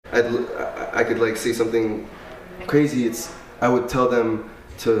I could like say something crazy, I would tell them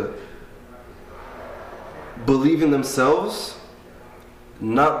to believe in themselves,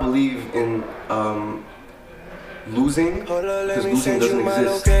 not believe in losing, because losing doesn't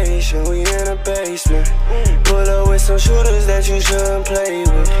exist. We in a basement. Pull up with some shooters that you shouldn't play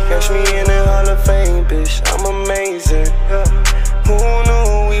with. Catch me in the Hall of Fame, bitch. I'm amazing. Who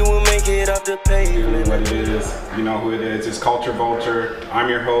knew we would make it up the pavement? What it is, you know who it is. It's Culture Vulture. I'm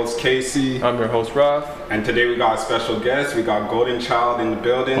your host, Casey. I'm your host, Raf. And today we got a special guest. We got Golden Child in the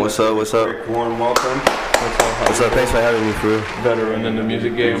building. What's up? What's up? Rick, warm welcome. What's up? Thanks for having me, for real. Veteran in the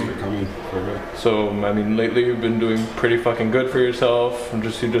music game. Thanks for coming, for real. So, I mean, lately you've been doing pretty fucking good for yourself. You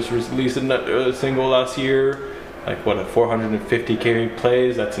just released a single last year. Like, what, 450K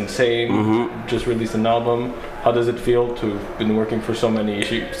plays? That's insane. Just released an album. How does it feel to have been working for so many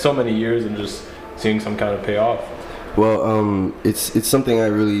years and just seeing some kind of payoff? Well, it's something I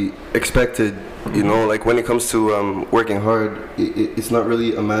really expected. You know, like when it comes to working hard, it's not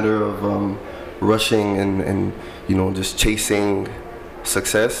really a matter of rushing and you know, just chasing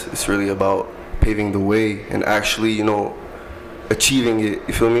success. It's really about paving the way and actually, you know, achieving it.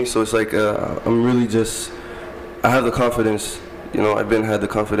 You feel me? So it's like I'm really just, I have the confidence. You know, I've had the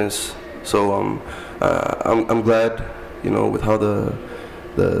confidence. So I'm glad, you know, with how the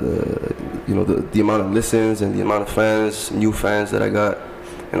you know, the amount of listens and the amount of fans, new fans that I got,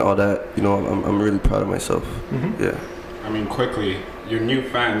 and all that. You know, I'm really proud of myself. Yeah. I mean, quickly, your new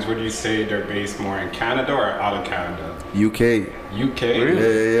fans, would you say they're based more in Canada or out of Canada? UK. UK?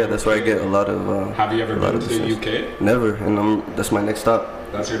 Really? Yeah. That's where I get a lot of. Have you ever been to the UK? Never, and that's my next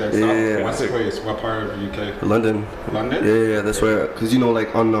stop. That's your next stop? Yeah. What's the place? What part of the UK? London. London? Yeah. That's where, cause you know,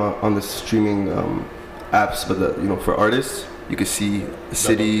 like on the streaming apps, but you know, for artists, you can see the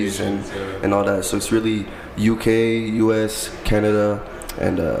cities and all that. So it's really UK, US, Canada,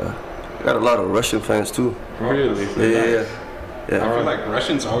 and I got a lot of Russian fans too. Really? Yeah. I feel like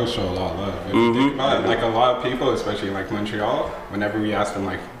Russians always show a lot of love. If you think about it, like a lot of people, especially like Montreal, whenever we ask them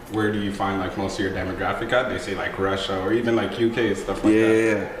like, where do you find like most of your demographic at, they say like Russia or even like UK and stuff like that.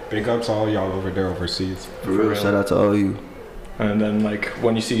 Yeah. Big ups all y'all over there overseas. For real. Shout out to all of you. And then, like,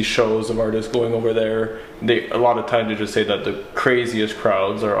 when you see shows of artists going over there, a lot of times they just say that the craziest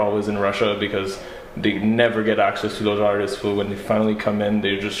crowds are always in Russia because they never get access to those artists who, when they finally come in,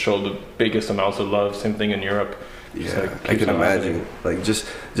 they just show the biggest amounts of love. Same thing in Europe. Yeah, I can imagine. Like, just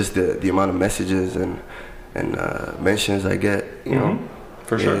the amount of messages and mentions I get, you know.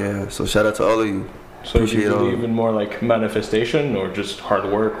 For sure. Yeah, so shout out to all of you. So do you believe in more like manifestation or just hard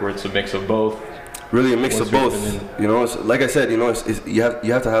work, where it's a mix of both? Really a mix of both. You know, like I said, you know, you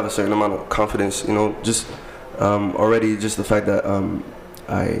have to have a certain amount of confidence. You know, just already just the fact that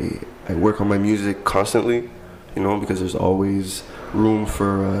I work on my music constantly. You know, because there's always room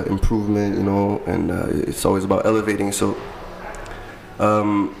for improvement. You know, and it's always about elevating. So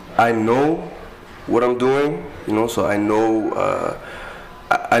I know what I'm doing. You know, so I know.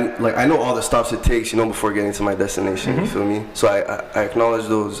 I know all the stops it takes, you know, before getting to my destination. You feel me? So I acknowledge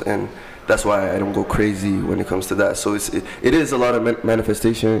those, and that's why I don't go crazy when it comes to that. So it is a lot of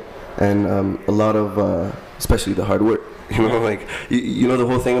manifestation and a lot of especially the hard work. You know, like you know the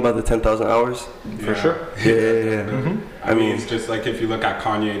whole thing about the 10,000 hours. For sure. Yeah. I mean, it's just like if you look at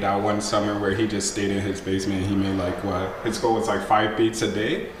Kanye that one summer where he just stayed in his basement, he made like what his goal was like 5 beats a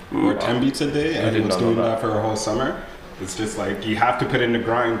day or 10 beats a day, and he was doing that for a whole summer. It's just like you have to put in the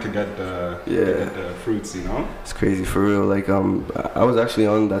grind to get the fruits, you know. It's crazy for real. Like I was actually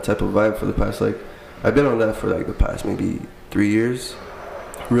on that type of vibe for the past I've been on that for like the past maybe 3 years.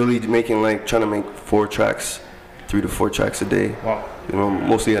 Really making trying to make 4 tracks, 3 to 4 tracks a day. Wow. You know,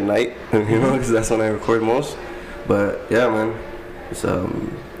 mostly at night. You know, because that's when I record most. But yeah, man, it's I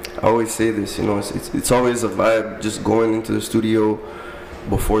always say this. You know, it's always a vibe just going into the studio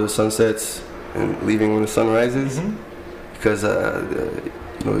before the sun sets and leaving when the sun rises. Because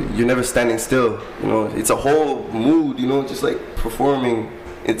you know, you're never standing still. You know, it's a whole mood. You know, just like performing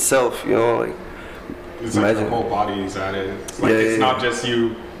itself. You know, like it's like the whole body is at it. It's like it's not just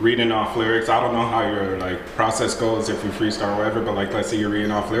you reading off lyrics. I don't know how your process goes if you freestyle or whatever, but like let's say you're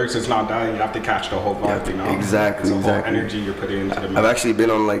reading off lyrics. It's not that you have to catch the whole vibe. You know, exactly. It's the whole energy you're putting into the music. I've actually been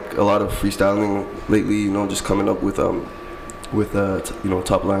on like a lot of freestyling lately. You know, just coming up with you know,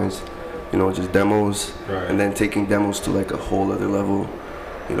 top lines. You know, just demos, and then taking demos to like a whole other level.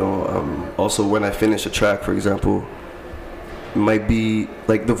 You know, also when I finish a track, for example, it might be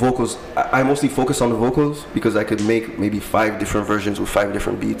like the vocals. I mostly focus on the vocals because I could make maybe 5 different versions with 5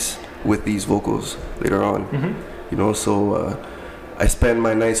 different beats with these vocals later on. You know, so I spend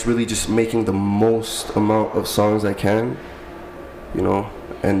my nights really just making the most amount of songs I can. You know,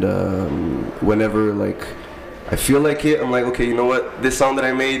 and whenever like I feel like it, I'm like, okay, you know what, this song that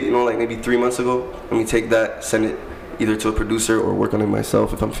I made, you know, like maybe 3 months ago, let me take that, send it either to a producer or work on it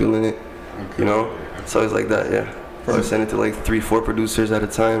myself if I'm feeling it, you know. So it's like that, yeah. So I send it to like 3-4 producers at a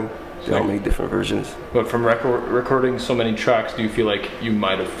time. They all make different versions. But from recording so many tracks, do you feel like you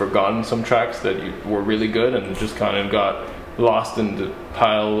might have forgotten some tracks that you were really good and just kind of got lost in the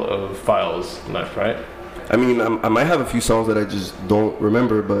pile of files left, right? I mean, I might have a few songs that I just don't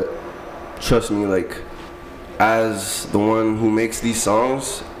remember, but trust me, like, as the one who makes these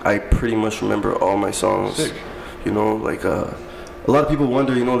songs, I pretty much remember all my songs. Sick. You know, like, a lot of people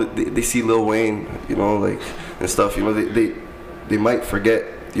wonder, you know, they see Lil Wayne, you know, like, and stuff, you know, they might forget,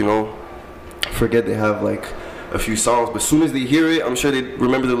 you know, they have like a few songs, but as soon as they hear it, I'm sure they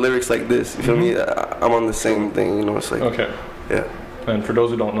remember the lyrics like this. You feel me? I'm on the same thing, you know. It's like, okay, yeah. And for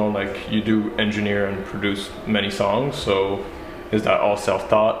those who don't know, like, you do engineer and produce many songs, so is that all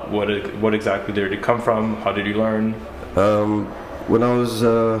self-taught? What exactly did it come from? How did you learn? When I was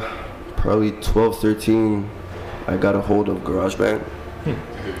probably 12, 13, I got a hold of GarageBand.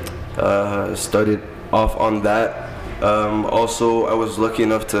 Started off on that. Also, I was lucky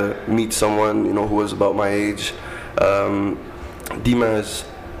enough to meet someone, you know, who was about my age. Dimaz,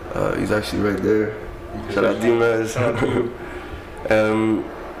 he's actually right there. Shout out Dimaz.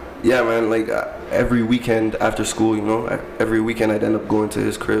 Yeah, man, like every weekend after school, you know, every weekend I'd end up going to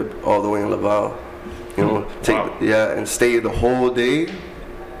his crib all the way in Laval. You know, and stay the whole day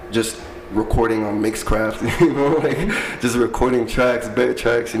just recording on Mixcraft, you know, like just recording tracks, beat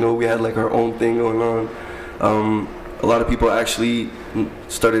tracks, you know. We had like our own thing going on. A lot of people actually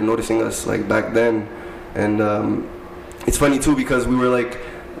started noticing us like back then, and it's funny too because we were like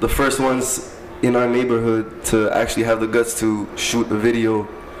the first ones in our neighborhood to actually have the guts to shoot a video,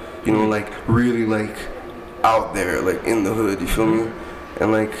 you know, like really like out there, like in the hood, you feel me?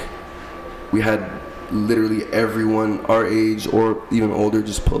 And like we had literally everyone our age or even older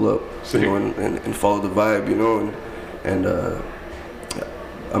just pull up, you know, and follow the vibe, you know, and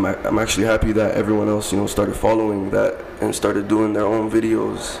I'm actually happy that everyone else, you know, started following that and started doing their own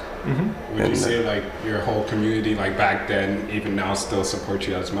videos. Would you say like your whole community, like back then, even now, still support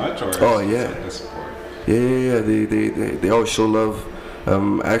you as much, or oh yeah, the support? Yeah, they always show love.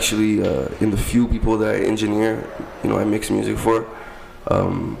 Actually, in the few people that I engineer, you know, I mix music for,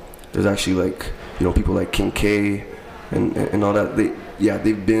 there's actually like, you know, people like King K and all that.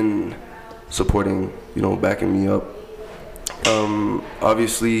 They've been supporting, you know, backing me up.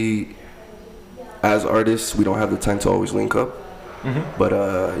 Obviously, as artists, we don't have the time to always link up. But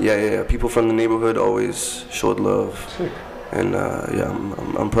yeah, people from the neighborhood always showed love. Sick. And yeah,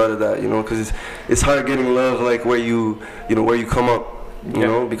 I'm proud of that, you know, because it's hard getting love like where you know where you come up, you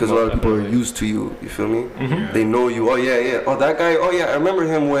know, because a lot of people are used to you. You feel me? They know you. Oh yeah. Oh, that guy. Oh yeah, I remember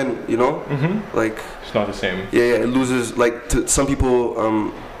him when, you know, like it's not the same. Yeah, it loses, like, to some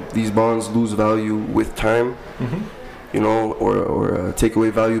people, these bonds lose value with time. You know, or take away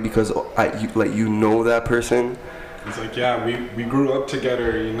value because you know that person. It's like, yeah, we grew up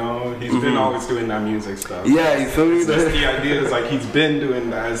together, you know. He's been always doing that music stuff. Yeah, you feel me? That's the idea is like he's been doing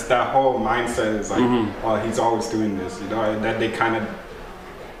that. It's that whole mindset is like, oh, he's always doing this, you know. That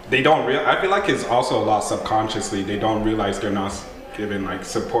they don't realize. I feel like it's also a lot subconsciously. They don't realize they're not giving like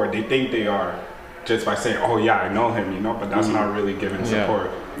support. They think they are just by saying, oh yeah, I know him, you know. But that's not really giving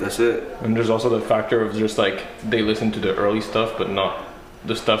support. That's it. And there's also the factor of just like they listen to the early stuff, but not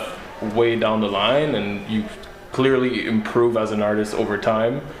the stuff way down the line, and you clearly improve as an artist over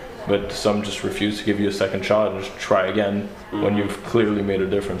time, but some just refuse to give you a second shot and just try again when you've clearly made a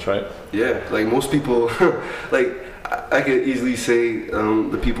difference, right? Yeah, like most people, like I could easily say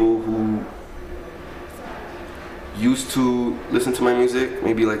the people who used to listen to my music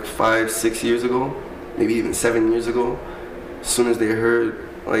maybe like 5-6 years ago, maybe even 7 years ago, as soon as they heard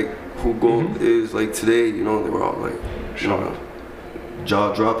like who Gold is like today, you know, they were all like, you know,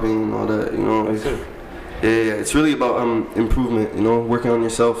 jaw dropping and all that, you know. That's it. Yeah, it's really about improvement, you know, working on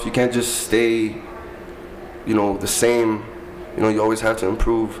yourself. You can't just stay, you know, the same. You know, you always have to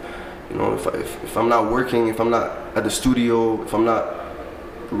improve. You know, if I'm not working, if I'm not at the studio, if I'm not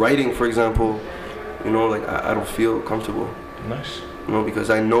writing, for example, you know, like I don't feel comfortable. Nice. You know, because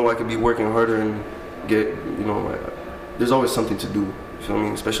I know I could be working harder and get, you know, there's always something to do. You feel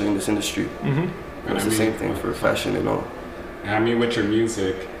me? Especially in this industry. And it's the same thing for fashion and all. And I mean, with your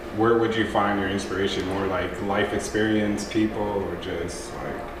music, where would you find your inspiration? More like life experience, people, or just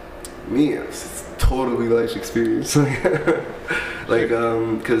like me? It's totally life experience. Like,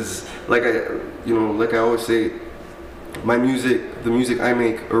 cause like I always say, my music, the music I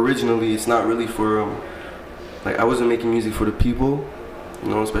make originally, it's not really for like I wasn't making music for the people. you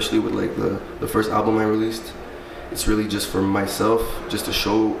know, especially with like the first album I released. It's really just for myself, just to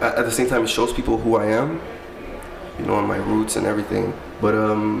show, at the same time it shows people who I am, you know, and my roots and everything. But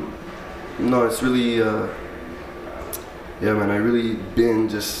no, it's really, yeah man, I really been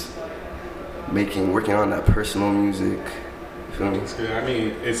just working on that personal music, you feel me? It's good. I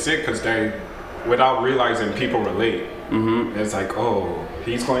mean, it's sick because without realizing, people relate. It's like, oh,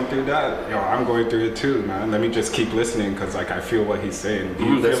 he's going through that. Yo, I'm going through it too, man. Let me just keep listening because like I feel what he's saying. Do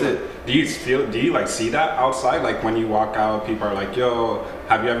you like see that outside? Like when you walk out, people are like, yo,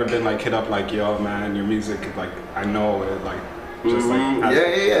 have you ever been like hit up like, yo, man, your music, like I know it, like just like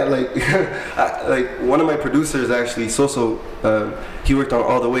yeah. Like like one of my producers actually, Soso, he worked on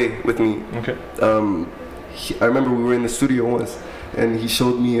All the Way with me. Okay. I remember we were in the studio once, and he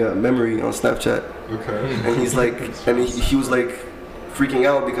showed me a memory on Snapchat. Okay. And he's like, and he was like freaking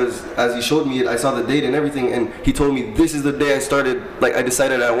out because as he showed me it, I saw the date and everything, and he told me this is the day I started, like I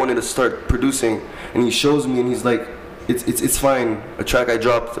decided I wanted to start producing. And he shows me and he's like, it's fine. A track I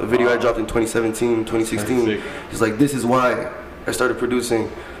dropped, a video I dropped in 2017, 2016. He's like, this is why I started producing,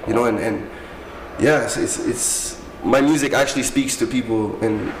 you know, and yeah, it's my music actually speaks to people,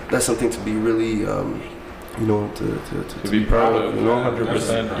 and that's something to be really you know, to be proud of, you know.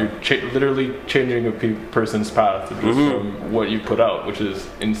 100%. You're literally changing a person's path just from what you put out, which is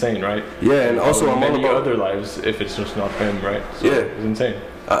insane, right? Yeah, and also I'm many all about other lives if it's just not him, right? So yeah, it's insane.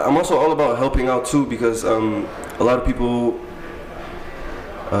 I'm also all about helping out too, because a lot of people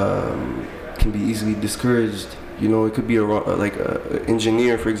can be easily discouraged. You know, it could be like an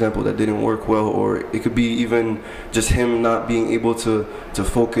engineer, for example, that didn't work well, or it could be even just him not being able to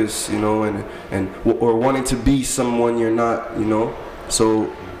focus, you know, or wanting to be someone you're not, you know.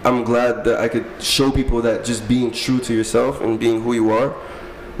 So I'm glad that I could show people that just being true to yourself and being who you are,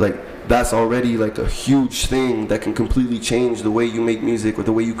 like that's already like a huge thing that can completely change the way you make music, or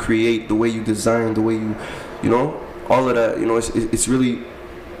the way you create, the way you design, the way you know, all of that. You know, it's really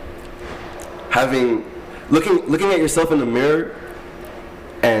looking at yourself in the mirror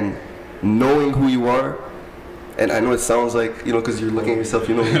and knowing who you are. And I know it sounds like, you know, because you're looking at yourself,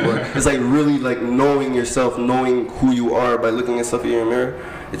 you know who you are. It's like really like knowing yourself, knowing who you are by looking at yourself in your mirror.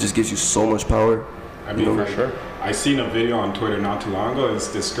 It just gives you so much power. I mean, for sure. I seen a video on Twitter not too long ago. It's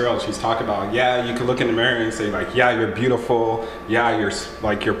this girl. She's talking about, yeah, you can look in the mirror and say like, yeah, you're beautiful. Yeah,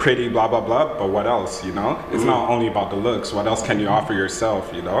 you're pretty, blah blah blah. But what else? You know, it's not only about the looks. What else can you offer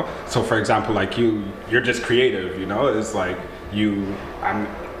yourself? You know. So for example, like you're just creative. You know, it's like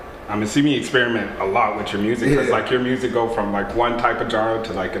I'm assuming you experiment a lot with your music, because like your music go from like one type of genre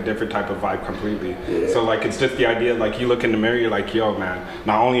to like a different type of vibe completely. So like it's just the idea, like you look in the mirror, you're like, yo man,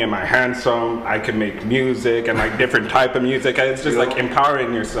 not only am I handsome, I can make music and like different type of music. And it's just like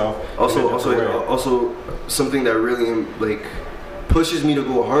empowering yourself. Also something that really like pushes me to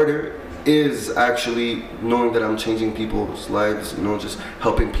go harder is actually knowing that I'm changing people's lives, you know, just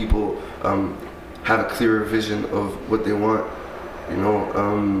helping people have a clearer vision of what they want, you know,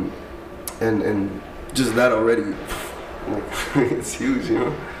 and just that already, like, it's huge, you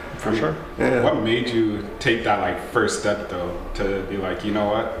know. For sure. Yeah. What made you take that like first step though, to be like, you know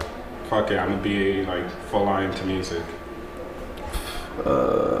what, fuck it, I'm gonna be like full on into music?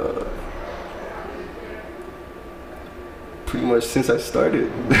 Pretty much since I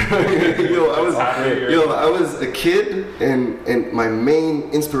started. I was a kid, and my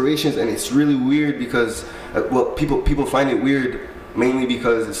main inspirations, and it's really weird because well, people find it weird mainly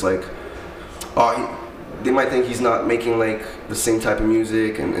because it's like, oh, they might think he's not making like the same type of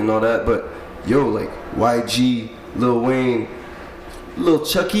music and all that, but yo, like YG, Lil Wayne, Lil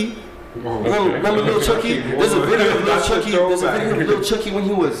Chucky. Remember Lil Chucky? There's a video of Lil Chucky. There's a video of Lil Chucky when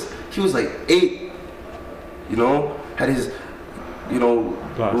he was like 8. You know, had his, you know,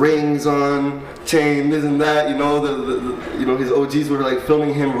 rings on, chain, this and that. You know, the you know, his OGs were like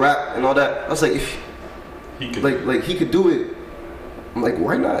filming him rap and all that. I was like, if he could do it, I'm like,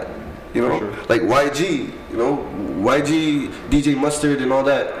 why not? You know, sure. Like YG, you know, YG, DJ Mustard and all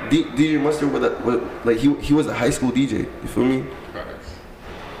that. DJ Mustard like he was a high school DJ. You feel me?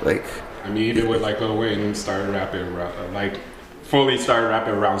 Like, I mean, even with like Lil Wayne started rapping, like fully started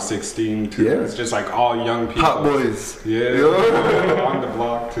rapping around 16 too. Yeah. It's just like all young people. Hot boys. Yeah. You know? On the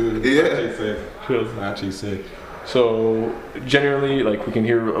block too. Yeah. Actually sick. So generally, like, we can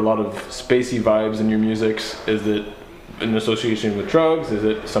hear a lot of spacey vibes in your music. Is it in association with drugs? Is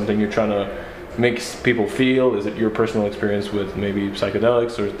it something you're trying to make people feel? Is it your personal experience with maybe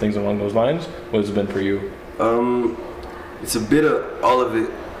psychedelics or things along those lines? What has it been for you? It's a bit of all of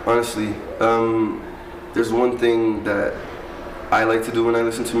it, honestly. There's one thing that I like to do when I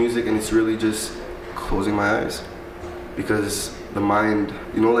listen to music, and it's really just closing my eyes, because the mind.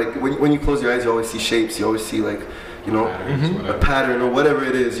 You know, like when you close your eyes, you always see shapes. You always see like, you know, a pattern or whatever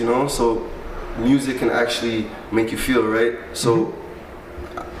it is. You know, so music can actually make you feel, right? So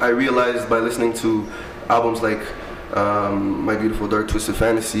I realized by listening to albums like My Beautiful Dark Twisted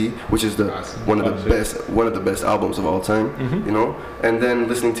Fantasy, which is one of the best albums of all time, you know, and then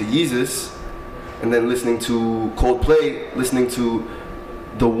listening to Yeezus, and then listening to Coldplay, listening to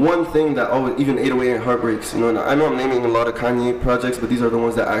the one thing that always, even 808 and Heartbreaks, you know, and I know I'm naming a lot of Kanye projects, but these are the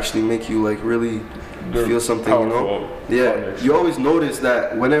ones that actually make you like really feel something, you know? Yeah, projects. You always notice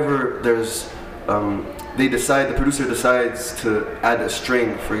that whenever there's, the producer decides to add a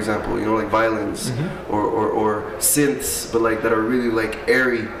string, for example, you know, like violins or synths, but like that are really like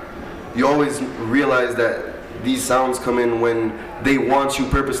airy, you always realize that these sounds come in when they want you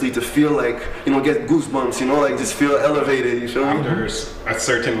purposely to feel like, you know, get goosebumps, you know, like just feel elevated, you feel me? After a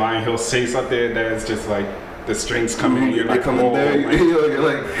certain line, he'll say something that is just like, the strings come in, you're like, oh, there, like, you're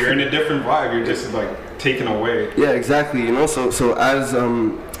like, you're in a different vibe, you're just like taken away. Yeah, exactly, you know, so as,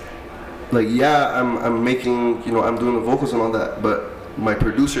 like, yeah, I'm making, you know, I'm doing the vocals and all that, but my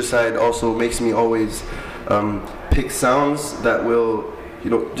producer side also makes me always pick sounds that will, you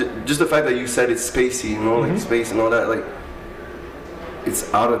know, just the fact that you said it's spacey, you know, like space and all that, like,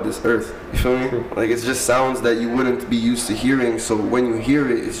 it's out of this earth, you feel me? Like, it's just sounds that you wouldn't be used to hearing, so when you hear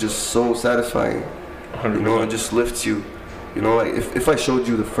it, it's just so satisfying, 100%. You know, it just lifts you, you know, like, if I showed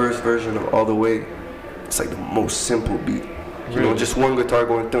you the first version of All The Way, it's like the most simple beat. You know, just one guitar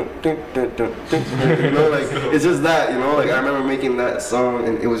going dun, dun, dun, dun, dun, you know, like it's just that, you know, like I remember making that song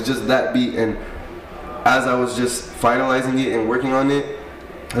and it was just that beat, and as I was just finalizing it and working on it,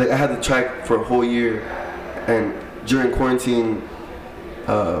 like I had the track for a whole year, and during quarantine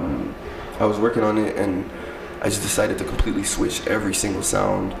I was working on it and I just decided to completely switch every single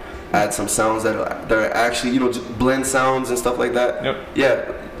sound, add some sounds that are actually, you know, just blend sounds and stuff like that. Yep.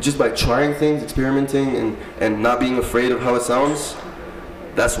 Yeah, just by trying things, experimenting, and not being afraid of how it sounds,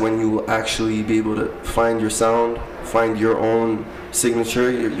 that's when you will actually be able to find your sound, find your own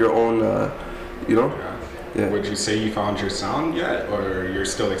signature, your own, you know? Yeah. Would you say you found your sound yet, or you're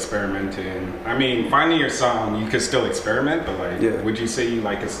still experimenting? I mean, finding your sound, you could still experiment, but like, would you say you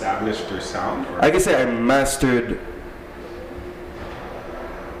like established your sound? Or? I can say I mastered,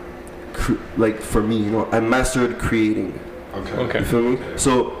 like for me, you know, I mastered creating. Okay. You feel me? Okay.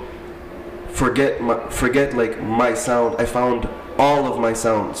 So forget like my sound. I found all of my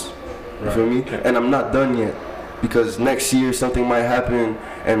sounds. You feel me? Okay. And I'm not done yet, because next year something might happen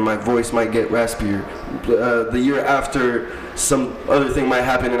and my voice might get raspier. The year after, some other thing might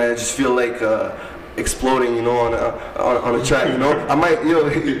happen and I just feel like exploding, you know, on a track. You know, I might, you know,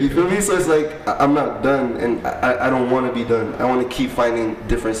 you feel me? So it's like I'm not done, and I don't want to be done. I want to keep finding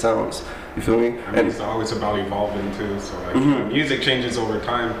different sounds. You feel me? I mean, it's always about evolving too. So like, music changes over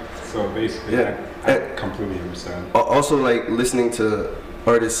time. So basically, I completely understand. Also, like listening to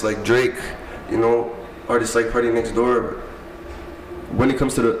artists like Drake, you know, artists like Party Next Door. When it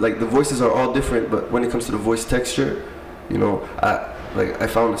comes to the voices are all different, but when it comes to the voice texture, you know, I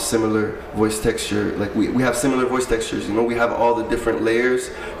found a similar voice texture. Like we have similar voice textures. You know, we have all the different layers.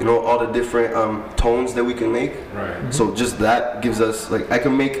 You know, all the different tones that we can make. Right. So just that gives us, like, I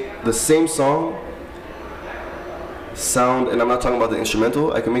can make the same song sound, and I'm not talking about the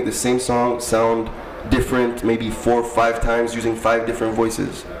instrumental. I can make the same song sound different, maybe 4 or 5 times using 5 different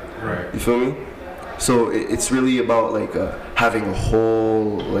voices. Right. You feel me? So it's really about like having a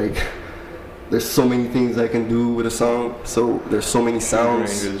whole, like, there's so many things I can do with a song. So there's so many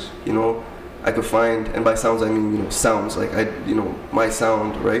sounds, you know, I could find, and by sounds I mean, you know, sounds, like you know, my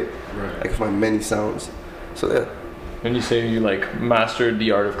sound, right? Right. I can find many sounds. So yeah. And you say you like mastered the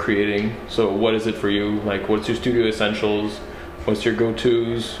art of creating. So what is it for you? Like, what's your studio essentials? What's your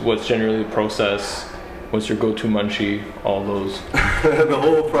go-tos? What's generally the process? What's your go-to munchie? All those. The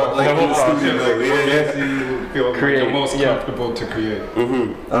whole process. Like, the whole process. Yeah. You feel create, like the most comfortable to create.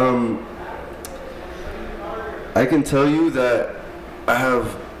 I can tell you that I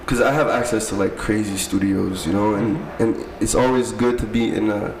have access to like crazy studios, you know, and it's always good to be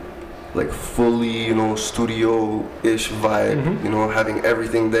in a like fully, you know, studio-ish vibe, you know, having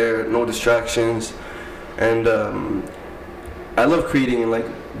everything there, no distractions, and I love creating in like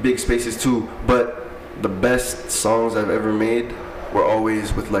big spaces too, but the best songs I've ever made were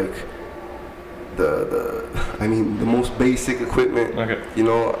always with like the most basic equipment. Okay. You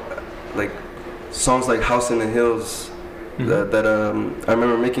know, like songs like House in the Hills. That I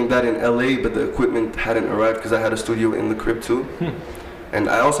remember making that in LA, but the equipment hadn't arrived because I had a studio in the crib too. And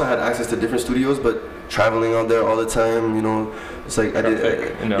I also had access to different studios, but traveling out there all the time, you know, it's like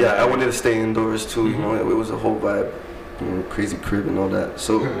I wanted to stay indoors too, you know, it was a whole vibe. crazy crib and all that.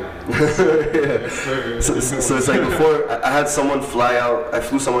 So, yeah. So it's like before I had someone fly out. I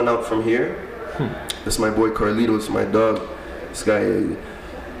flew someone out from here. This is my boy Carlitos, my dog. This guy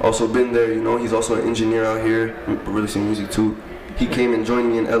also been there. He's also an engineer out here, releasing music too. He came and joined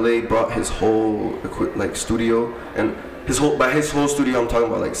me in LA. Brought his whole studio, and by his whole studio, I'm talking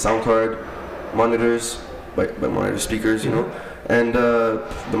about like sound card, monitors, by monitor speakers, and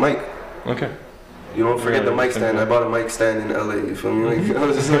the mic. Okay. Forget the mic stand. I bought a mic stand in LA. You feel me? Like, I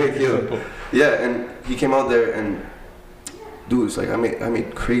was just like, yeah. And he came out there, and dude, it's like I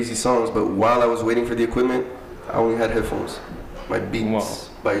made crazy songs. But while I was waiting for the equipment, I only had headphones. My Beats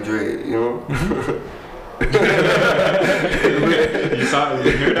by Dre. You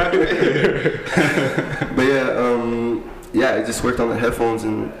hear that? But yeah, I just worked on the headphones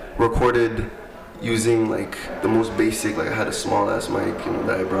and recorded using like the most basic. Like I had a small ass mic,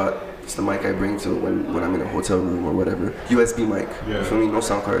 that I brought. It's the mic I bring to when I'm in a hotel room or whatever. USB mic. Yeah. You feel me? No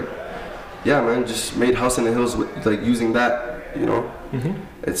sound card. Yeah, man. Just made House in the Hills with like using that.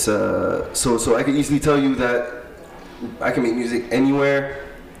 It's so I can easily tell you that I can make music anywhere.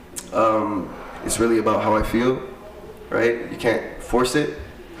 It's really about how I feel, right? You can't force it.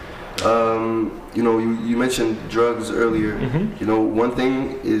 You mentioned drugs earlier. One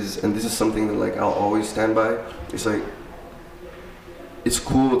thing is, and this is something that like I'll always stand by. It's like it's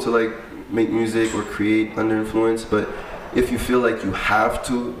cool to like make music or create under influence, but if you feel like you have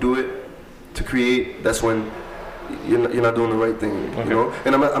to do it to create, that's when you're not doing the right thing.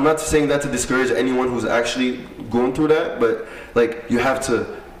 And I'm not saying that to discourage anyone who's actually going through that, but like you have to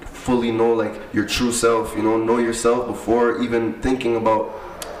fully know like your true self, know yourself before even thinking about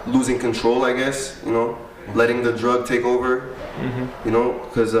losing control, I guess, letting the drug take over,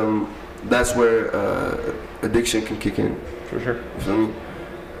 because that's where addiction can kick in. For sure. You feel me?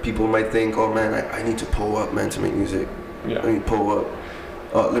 People might think, oh man, I need to pull up, man, to make music. Yeah. Let me pull up.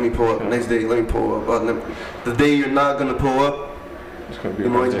 Let me pull up. Next day, let me pull up. The day you're not gonna pull up, it's gonna be you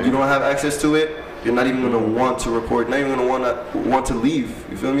don't have access to it. You're not even gonna want to record. Not even gonna want to leave.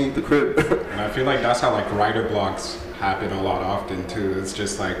 You feel me? The crib. And I feel like that's how like writer blocks happen a lot often too. It's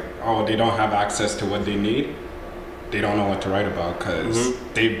just like, oh, they don't have access to what they need. They don't know what to write about because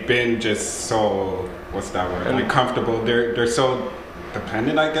they've been just so, what's that word? Like comfortable. They're so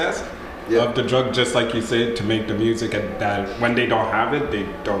dependent, I guess, of the drug, just like you said, to make the music. And that when they don't have it, they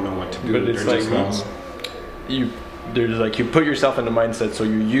don't know what to do. But it's like you put yourself in the mindset, so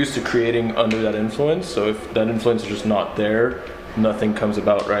you're used to creating under that influence. So if that influence is just not there, nothing comes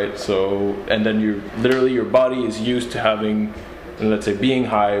about, right? So, and then your body is used to having, let's say, being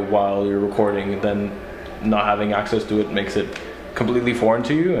high while you're recording, and then not having access to it makes it completely foreign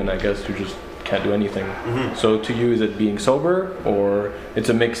to you, and I guess you just can't do anything. So to you, is it being sober, or it's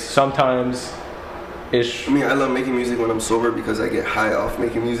a mix sometimes ish? I mean, I love making music when I'm sober because I get high off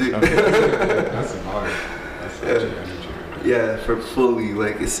making music. Okay. That's hard. That's such an energy. Yeah, for fully,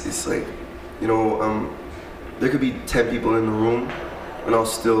 like it's like, there could be 10 people in the room and I'll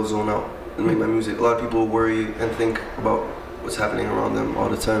still zone out and make my music. A lot of people worry and think about what's happening around them all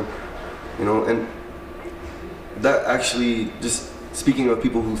the time, and that actually, just speaking of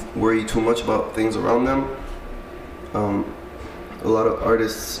people who worry too much about things around them, a lot of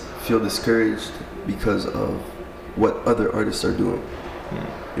artists feel discouraged because of what other artists are doing,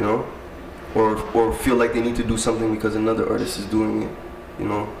 or feel like they need to do something because another artist is doing it,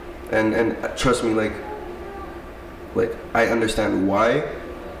 and trust me, like I understand why,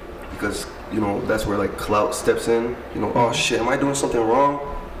 because that's where like clout steps in. Oh shit, am I doing something wrong?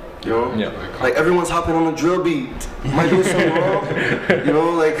 Like everyone's hopping on the drill beat. Am I doing something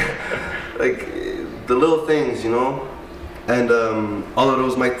wrong? Like the little things, and all of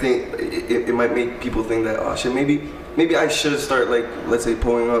those might think it might make people think that, oh shit, maybe I should start, like, let's say,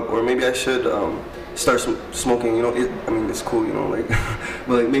 pulling up, or maybe I should start smoking. It's cool, like,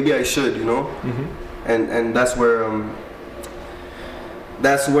 but like maybe I should, and that's where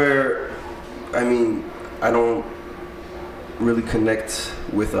I don't really connect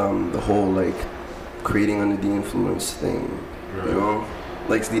with the whole like creating under the influence thing, right.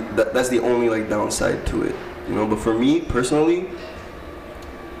 Like that's the only like downside to it, but for me personally,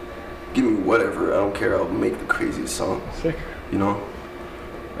 give me whatever, I don't care, I'll make the craziest song. Sick.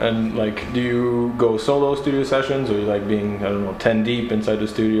 And like, do you go solo studio sessions, or you like being, 10 deep inside the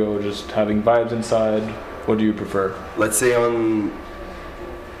studio, or just having vibes inside? What do you prefer? Let's say on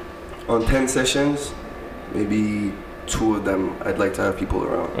 10 sessions, maybe 2 of them I'd like to have people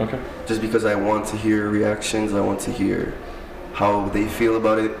around. Okay. Just because I want to hear reactions, I want to hear how they feel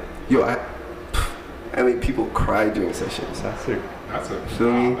about it. I mean, people cry during sessions. That's it.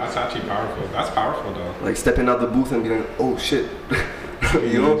 Feel me? That's actually powerful. That's powerful though. Like stepping out the booth and being like, oh shit,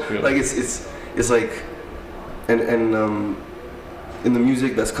 you know, like it's like, and in the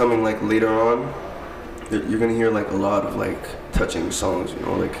music that's coming like later on, you're gonna hear like a lot of like touching songs, you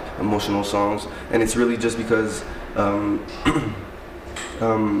know, like emotional songs, and it's really just because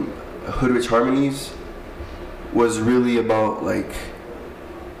Hood Rich Harmonies was really about like,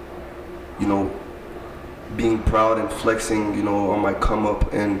 you know, being proud and flexing, you know, on my come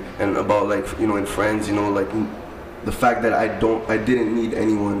up and about like, you know, in friends, you know, like the fact that I didn't need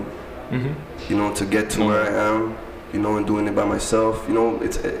anyone, you know, to get to where I am, you know, and doing it by myself, you know,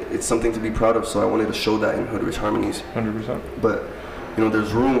 it's something to be proud of. So I wanted to show that in Hood Rich Harmonies. 100%. But you know,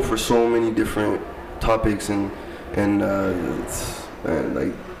 there's room for so many different topics and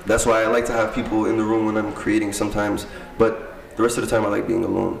like that's why I like to have people in the room when I'm creating sometimes. But the rest of the time I like being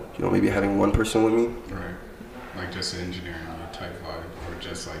alone. You know, maybe having one person with me. Right. Like just an engineering type vibe, or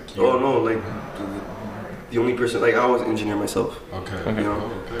just like. You Oh no, like the only person, like I always engineer myself. Okay. You know,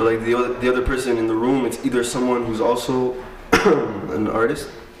 Okay. but like the other person in the room, it's either someone who's also an artist,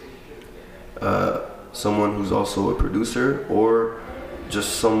 someone who's also a producer, or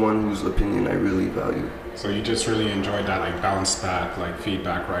just someone whose opinion I really value. So you just really enjoyed that like bounce back, like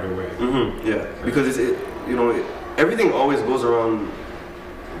feedback right away. Yeah, because you know, everything always goes around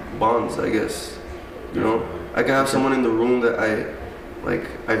bonds, I guess. You know, I can have someone in the room that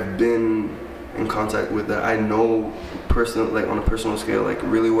I've been in contact with, that I know like on a personal scale, like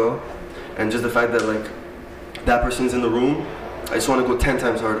really well, and just the fact that like that person's in the room, I just want to go 10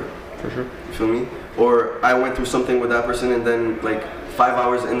 times harder. For sure. You feel me? Or I went through something with that person, and then like 5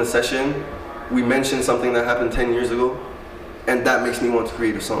 hours in the session, we mentioned something that happened 10 years ago, and that makes me want to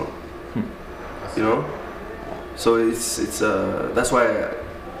create a song. You know? So it's that's why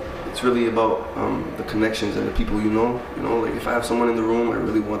it's really about the connections and the people you know. You know, like if I have someone in the room, I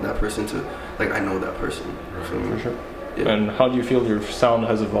really want that person to, like, I know that person. You feel me? For sure. Yeah. And how do you feel your sound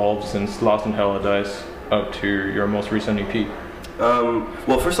has evolved since Lost in Paradise up to your most recent EP?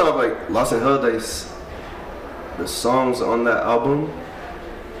 Well, first off, like Lost in Paradise, the songs on that album,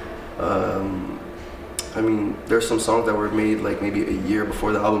 I mean, there's some songs that were made like maybe a year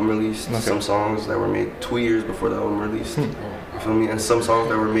before the album released. Okay. Some songs that were made 2 years before the album released. You feel me? And some songs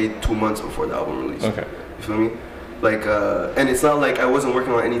that were made 2 months before the album released. Okay. You feel me? Like, and it's not like I wasn't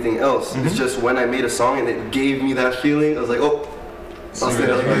working on anything else. It's just when I made a song and it gave me that feeling, I was like, oh, Lost in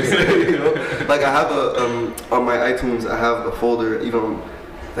Paradise. You know? Like I have on my iTunes, I have a folder, even,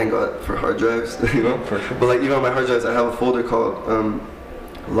 thank God for hard drives, you know? For sure. But like even on my hard drives, I have a folder called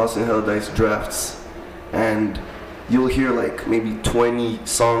Lost in Paradise Drafts. And you'll hear like maybe 20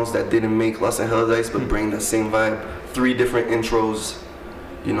 songs that didn't make Lost in Paradise but bring the same vibe. 3 different intros,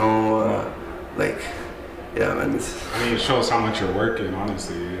 you know, like, yeah, man. I mean, it shows how much you're working,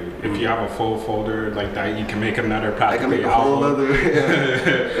 honestly. If you have a full folder like that, you can make another practically I can make a whole album.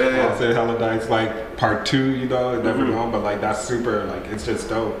 other. Lost in Paradise, like part 2, you know, you never know, but like that's super, like it's just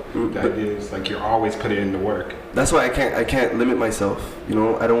dope. The idea is like you're always putting in the work. That's why I can't limit myself, you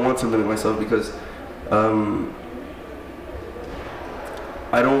know. I don't want to limit myself because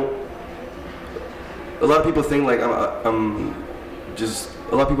I don't. A lot of people think like I'm just.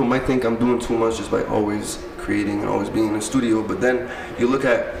 A lot of people might think I'm doing too much just by always creating and always being in the studio. But then you look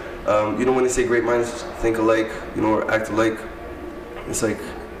at, you know, when they say great minds think alike, you know, or act alike. It's like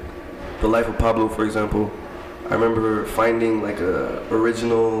the life of Pablo, for example. I remember finding like a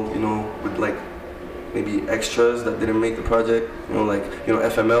original, you know, with like maybe extras that didn't make the project, you know, like, you know,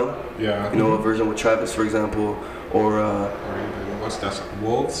 FML, Yeah. you know, a version with Travis, for example, or Or even, what's that?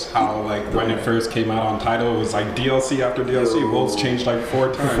 Wolves? How like when it first came out on Tidal, it was like DLC after DLC. Yo. Wolves changed like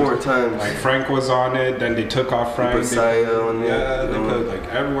 4 times. 4 times. Like Frank was on it, then they took off Frank. Put Saya on it, Yeah, they you know. put like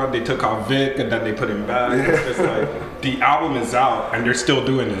everyone. They took off Vic, and then they put him back. It's just like the album is out, and they're still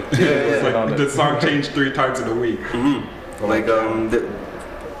doing it. It's like the song changed 3 times in a week. like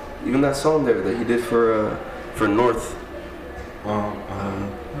even that song there that he did for North.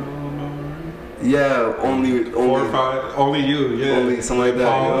 Yeah, only 4 or 5, only you, yeah. Only something like that,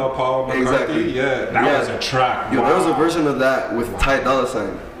 Paul, you know? Paul McCartney, Exactly. yeah. That was a track. Yo, Wow. there was a version of that with Ty Dolla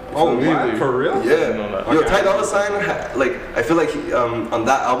 $ign. Oh, Feel me? what? For real? Yeah. know that. Yo, Okay. Ty Dolla $ign, like, I feel like he, on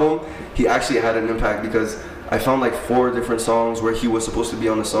that album, he actually had an impact because I found like 4 different songs where he was supposed to be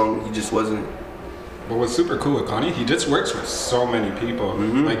on the song, he just wasn't. But what's super cool with Kanye, he just works with so many people.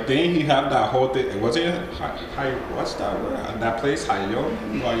 Like, didn't he have that whole thing? Was it what's that word? That place,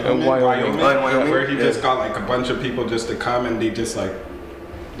 Wyoming, Wyoming. Oh, in Wyoming? where he Yeah. just got like a bunch of people just to come and they just like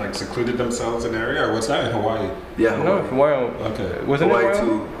like secluded themselves in the area, or was that in Hawaii? Yeah, No, Hawaii. Hawaii. Okay. Wasn't Hawaii it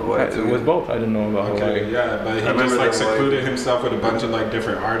too. Hawaii It too. was both. I didn't know about Okay, Hawaii. yeah, but he remember just like that Hawaii. secluded himself with a bunch of like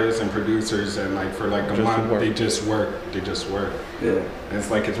different artists and producers, and like for like a Just to month work. they just work. Yeah, And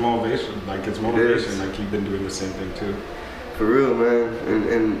it's like it's motivation, like you've been doing the same thing too. for real, man.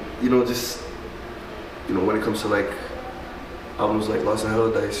 And you know, just you know, when it comes to like albums like Lost and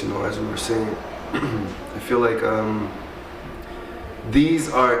Paradise, you know, as we were saying, I feel like these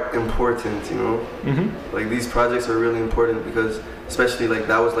are important, you know. Mm-hmm. Like these projects are really important because, especially like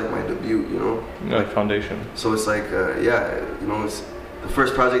that was like my debut, you know. Like foundation. So it's like, yeah, you know, it's the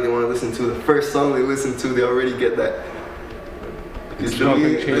first project they want to listen to, the first song they listen to, they already get that. It's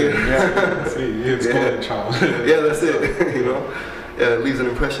nothing changing. Yeah. See, it's Yeah. called a child. Yeah, that's it. You know, yeah, it leaves an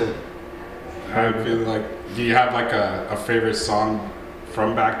impression. I feel like, do you have like a favorite song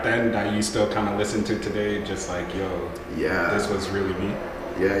from back then that you still kind of listen to today? Just like, yo, Yeah. this was really me.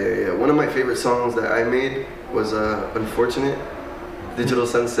 Yeah. One of my favorite songs that I made was Unfortunate. Digital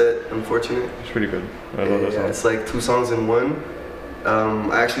Sunset, Unfortunate. It's pretty good. I love that Yeah, song. it's like 2 songs in one.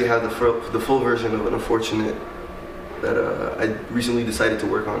 I actually have the full version of Unfortunate that I recently decided to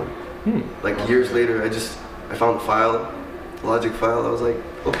work on. Like years later, I found the file, Logic file. I was like,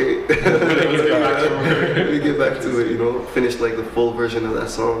 okay, let me get back to it. You know, finished like the full version of that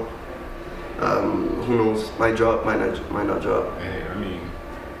song. Who knows? Might drop, might not drop. Hey, I mean,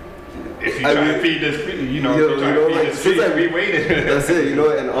 if you try to feed this, you know, if you try you know, to feed like, this since feed, I- we waited. That's it, you know.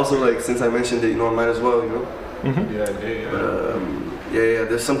 And also like since I mentioned it, you know, I might as well, you know. Yeah. Yeah.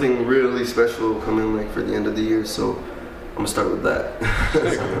 There's something really special coming like for the end of the year, so I'm gonna start with that.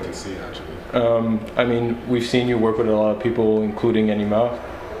 That's something to see actually. I mean, we've seen you work with a lot of people, including Enima.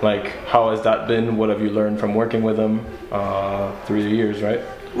 Like, how has that been? What have you learned from working with them through the years, right?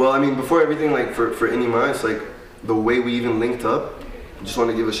 Well, I mean, before everything, like for Enima, it's like the way we even linked up. Just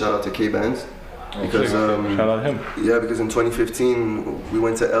want to give a shout out to K-Bands because Shout out him. yeah, because in 2015 we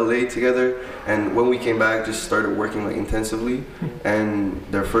went to LA together, and when we came back, just started working like intensively. And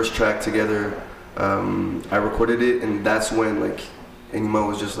their first track together, I recorded it, and that's when like Enima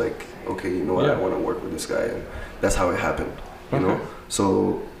was just like, okay, you know what, Yeah. I want to work with this guy, and that's how it happened. You Okay. know,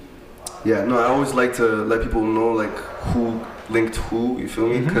 so yeah, no, I always like to let people know like who linked who. You feel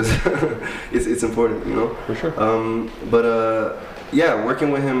me? Because it's important, you know. For sure. Yeah,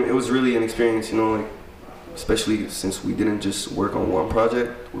 working with him, it was really an experience, you know, like, especially since we didn't just work on one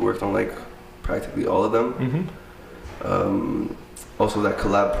project, we worked on like practically all of them. Also that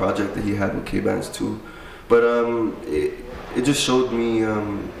collab project that he had with K-Bands too. But it just showed me,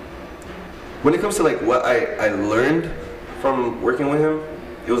 when it comes to like what I learned from working with him,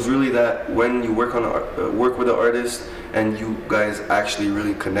 it was really that when you work with an artist and you guys actually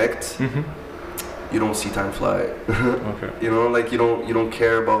really connect, you don't see time fly. Okay. You know, like you don't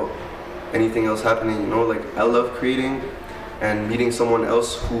care about anything else happening. You know, like I love creating and meeting someone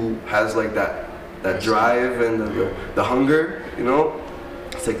else who has like that drive and the hunger. You know,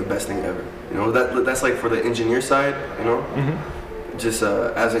 it's like the best thing ever. You know, that's like for the engineer side. You know, just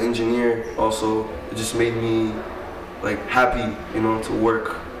as an engineer, also it just made me like happy. You know, to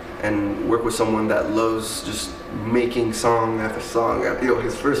work with someone that loves just making song after song. You know,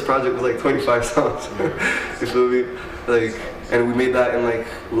 his first project was like 25 songs. You feel me? Like, and we made that in like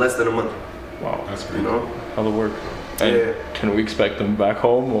less than a month. Wow. That's You great. know? How the work. And Yeah. can we expect them back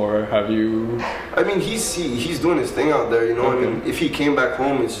home, or have you? I mean, he's doing his thing out there. You know, Okay. I mean, if he came back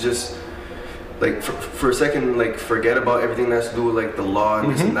home, it's just like for a second, like forget about everything that has to do with like the law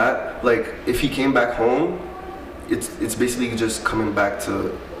and this and that. Like, if he came back home, it's basically just coming back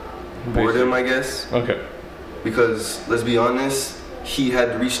to boredom, I guess. Okay. Because let's be honest, he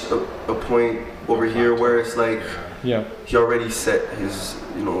had reached a point over here where it's like Yeah. he already set his,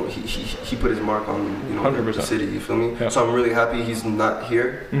 you know, he put his mark on, you know, the 100%. city. You feel me? Yeah. So I'm really happy he's not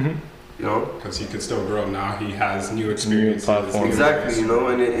here. You know. Because he could still grow now. He has new experiences. platform. new Exactly, ways. you know,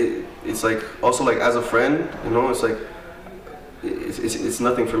 and it's like also like as a friend, you know, it's like it's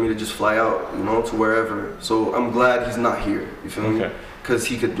nothing for me to just fly out, you know, to wherever. So I'm glad he's not here. You feel me? Okay. Because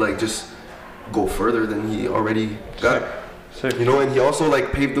he could like just go further than he already got. Sick. You know, and he also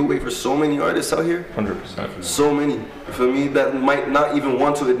like paved the way for so many artists out here. 100%. So many, you feel me, that might not even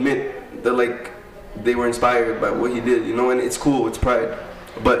want to admit that like they were inspired by what he did, you know, and it's cool, it's pride.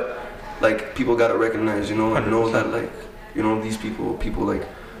 But like people gotta recognize, you know, and know 100%. that like, you know, these people like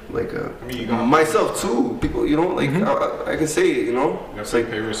mean, you got- myself too, people, you know, like I can say it, you know. You have It's to like,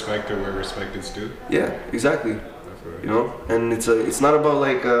 pay respect to where respect is due. yeah, exactly. That's what You know, and it's not about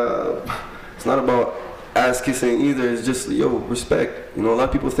like it's not about ass kissing either. It's just, yo, respect. You know, a lot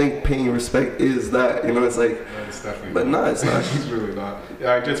of people think paying respect is that. You know, it's like, Yeah, it's definitely but nah, it's not. It's really not.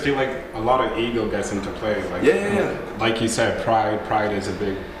 Yeah, I just feel like a lot of ego gets into play. Like, Yeah. Like you said, pride is a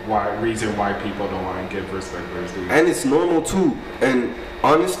big reason why people don't want to give respect where it's due. And it's normal too. And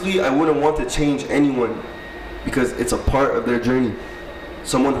honestly, I wouldn't want to change anyone because it's a part of their journey.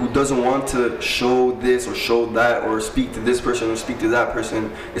 Someone who doesn't want to show this or show that or speak to this person or speak to that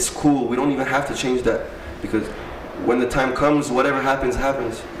person, it's cool. We don't even have to change that because when the time comes, whatever happens,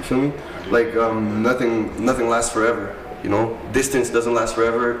 happens. You feel me? Like nothing lasts forever. You know, distance doesn't last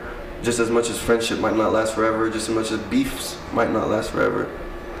forever. Just as much as friendship might not last forever. Just as much as beefs might not last forever.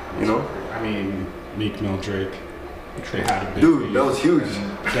 You know? I mean, Meek Mill, Drake. They had a big Dude, beef. that was huge.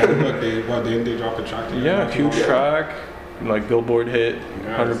 And look, didn't they drop a track together? Yeah, huge track, like Billboard hit,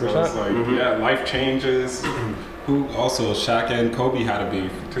 100%. So it's like, yeah, life changes. Who also, Shaq and Kobe had a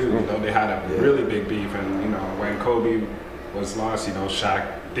beef too. You know, they had a really big beef, and you know, when Kobe was lost, you know,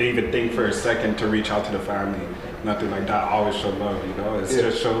 Shaq didn't even think for a second to reach out to the family. Nothing like that. Always showed love. You know, it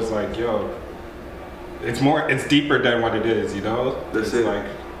just shows like, yo, it's deeper than what it is. You know, That's it's like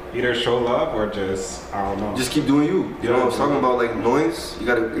either show love or just, I don't know. Just keep doing you. You know, I was talking about like noise. You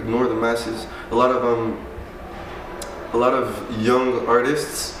gotta ignore the masses. A lot of young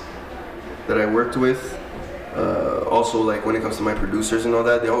artists that I worked with, also like when it comes to my producers and all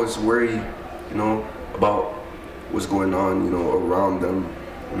that, they always worry, you know, about what's going on, you know, around them.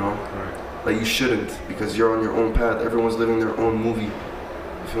 You know, like you shouldn't, because you're on your own path. Everyone's living their own movie.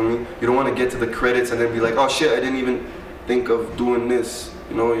 You feel me? You don't want to get to the credits and then be like, oh shit, I didn't even think of doing this.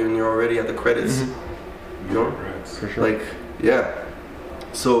 You know, you're already at the credits. You know, For sure. like, yeah.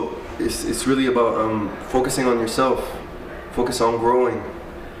 So it's really about focusing on yourself, focus on growing,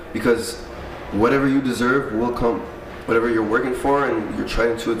 because whatever you deserve will come. Whatever you're working for and you're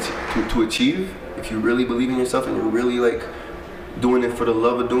trying to achieve, if you really believe in yourself and you're really like doing it for the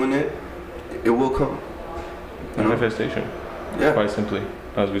love of doing it, it will come. You know? Manifestation. Yeah. Quite simply,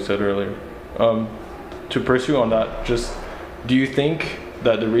 as we said earlier. To pursue on that, just do you think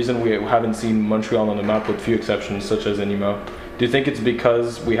that the reason we haven't seen Montreal on the map, with few exceptions such as Enima, do you think it's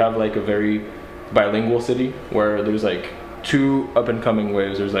because we have like a very bilingual city where there's like two up and coming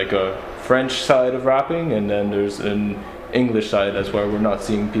waves? There's like a French side of rapping and then there's an English side. That's why we're not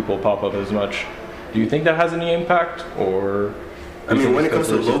seeing people pop up as much. Do you think that has any impact, or? I mean, when it comes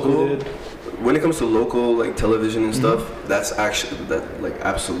to local like television and stuff, that's actually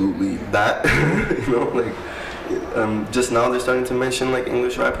absolutely that. You know, like just now they're starting to mention like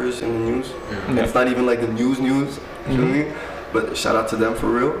English rappers in the news. And it's not even like the news. You feel me? But shout out to them for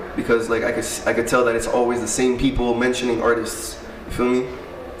real, because like I could tell that it's always the same people mentioning artists. You feel me?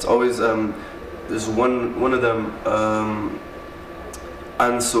 It's always there's one of them.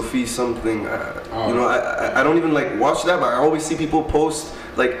 Anne-Sophie something, you know, I don't even like watch that, but I always see people post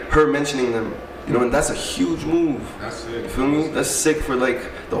like her mentioning them, you know, and that's a huge move. That's it. You feel me? That's sick for like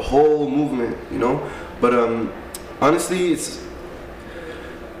the whole movement, you know. But honestly, it's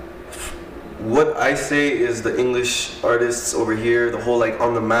what I say is the English artists over here, the whole like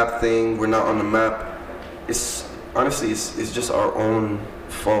on the map thing. We're not on the map. It's honestly it's just our own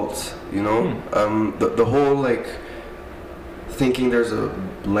fault, you know. The whole like thinking there's a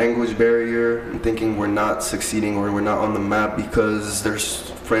language barrier and thinking we're not succeeding or we're not on the map because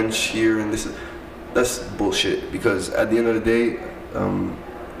there's French here and this, that's bullshit. Because at the end of the day,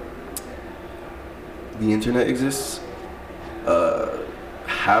 the internet exists.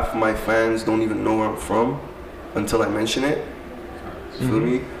 Half my fans don't even know where I'm from until I mention it. You feel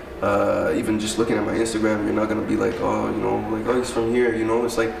me? Even just looking at my Instagram, you're not gonna be like, oh, you know, like, oh, he's from here, you know.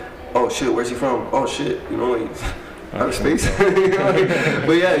 It's like, oh shit, where's he from? Oh shit, you know, like outer space. You know, like,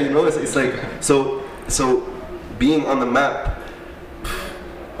 but yeah, you know, it's like so being on the map.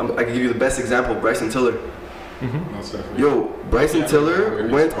 I can give you the best example, Bryson Tiller. Yo, Bryson Tiller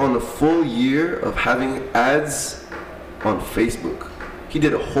went on a full year of having ads on Facebook. He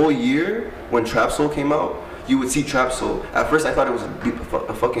did a whole year when Trap Soul came out. You would see Trap Soul. At first, I thought it was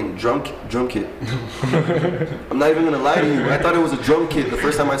a fucking drum kit. I'm not even gonna lie to you. I thought it was a drum kit the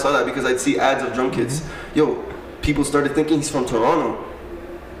first time I saw that because I'd see ads of drum kits. Yo, people started thinking he's from Toronto.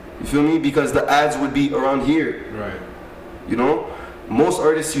 You feel me? Because the ads would be around here. Right. You know, most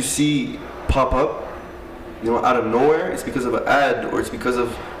artists you see pop up, you know, out of nowhere, it's because of an ad or it's because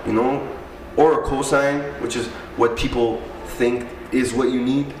of, you know, or a cosign, which is what people think is what you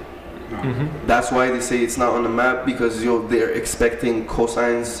need. That's why they say it's not on the map, because they're expecting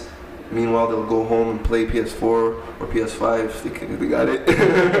cosigns. Meanwhile, they'll go home and play PS4 or PS5. They got it.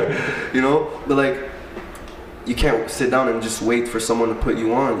 You know, but like, you can't sit down and just wait for someone to put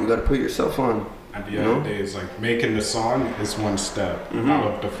you on. You got to put yourself on. And At the end of the day, it's like making the song is one step out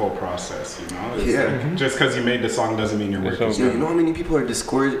of the full process, you know? It's like, just because you made the song doesn't mean your work is You done. know how many people are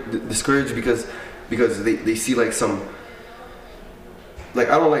discouraged because they see like some, like,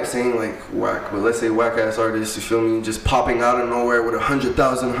 I don't like saying like whack, but let's say whack ass artists, you feel me, just popping out of nowhere with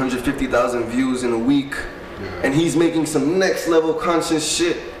 100,000, 150,000 views in a week, and he's making some next level conscious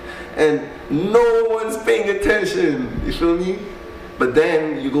shit, and no one's paying attention, you feel me? But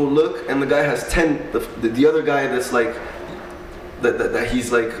then you go look, and the guy has 10. The other guy that's like that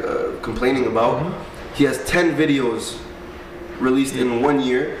he's like complaining about, he has 10 videos released in 1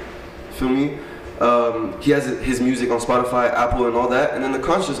 year. Feel me? He has his music on Spotify, Apple, and all that. And then the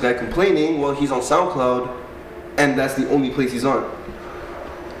conscious guy complaining, well, he's on SoundCloud, and that's the only place he's on.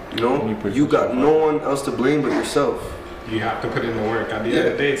 You know, you got no one else to blame but yourself. You have to put in the work. At the end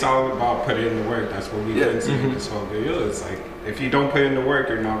of the day, it's all about putting in the work. That's what we've been saying this whole video. It's like, if you don't put in the work,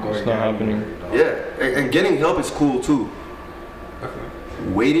 you're not going to get happening. And getting help is cool too.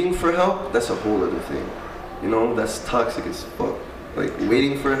 Definitely. Waiting for help, that's a whole other thing. You know, that's toxic as fuck. Like,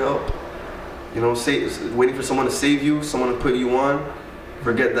 waiting for help, you know, waiting for someone to save you, someone to put you on,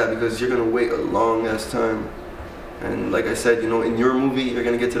 forget that, because you're going to wait a long ass time. And like I said, you know, in your movie, you're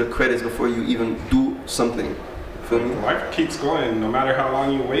going to get to the credits before you even do something. Life keeps going. No matter how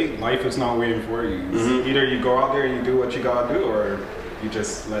long you wait, life is not waiting for you. Either you go out there and you do what you gotta do, or you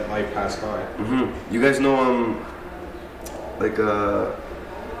just let life pass by. You guys know, like,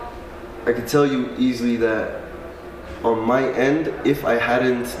 I could tell you easily that on my end, if I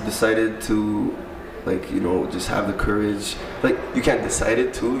hadn't decided to, like, you know, just have the courage, like, you can't decide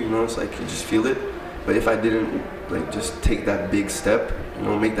it too, you know, it's like you just feel it. But if I didn't, like, just take that big step, you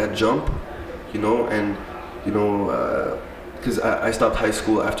know, make that jump, you know, and you know, because I stopped high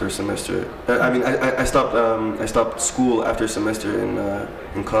school after a semester. I stopped school after a semester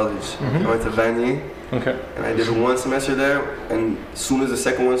in college. I went to Vanier, and I did 1 semester there. And as soon as the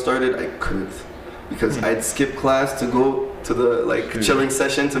second one started, I couldn't, because I'd skip class to go to the chilling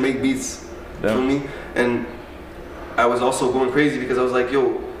session to make beats. Feel me? And I was also going crazy because I was like,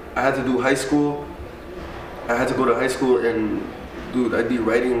 yo, I had to do high school. I had to go to high school and. Dude, I'd be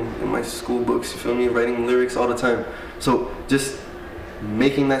writing in my school books, you feel me? Writing lyrics all the time. So just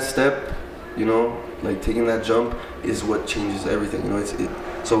making that step, you know, like taking that jump is what changes everything, you know.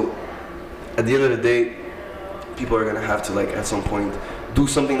 So at the end of the day, people are gonna have to, like, at some point do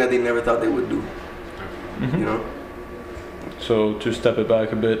something that they never thought they would do, you know? So to step it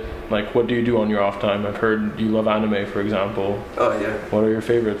back a bit, like, what do you do on your off time? I've heard you love anime, for example. Oh yeah. What are your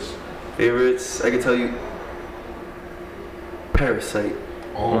favorites? Favorites, I can tell you, Parasite.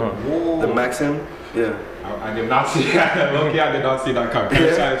 Oh, the Maxim, yeah. I did not see that. Low-key, I did not see that come.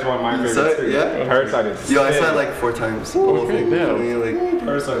 Parasite is one of my favorites too. Yeah? Parasite is Yo, I saw it like 4 times. The whole thing. Yeah. I mean, like,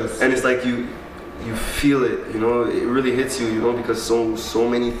 Parasite is and it's like you feel it, you know, it really hits you, you know, because so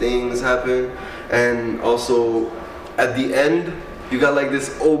many things happen. And also at the end, you got like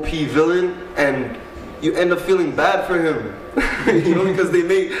this OP villain, and you end up feeling bad for him. You know, because they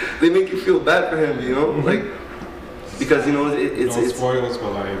make you feel bad for him, you know, like, because, you know, it's spoilers,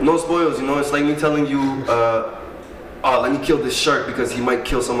 but like no spoils, you know. It's like me telling you, oh, let me kill this shark because he might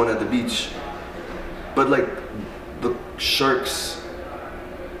kill someone at the beach. But like, the sharks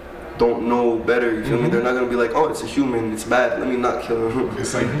don't know better, you feel me? They're not gonna be like, oh, it's a human, it's bad, let me not kill him.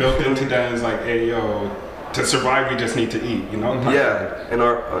 It's like built into them. It's like, hey, yo, to survive, we just need to eat, you know? Yeah, and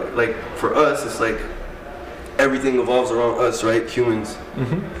our like, for us, it's like everything evolves around us, right? Humans.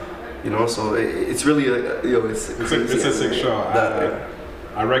 You know, so it's really it's a sick show.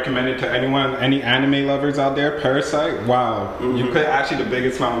 I recommend it to anyone, any anime lovers out there. Parasite, wow, you put actually the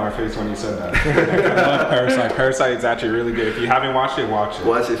biggest smile on my face when you said that. I love Parasite. Parasite is actually really good. If you haven't watched it, watch it.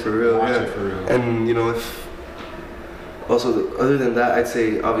 Watch it for real. Watch it for real. And you know, if also other than that, I'd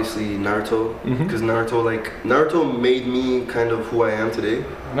say obviously Naruto, because Naruto made me kind of who I am today.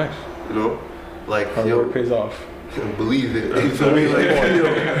 Nice. You know, like hard work pays off. Believe it. You feel me? Like,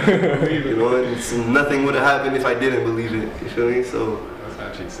 you know, and nothing would have happened if I didn't believe it. You feel me? So that's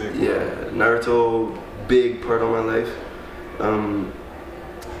actually sick. Yeah, Naruto, big part of my life.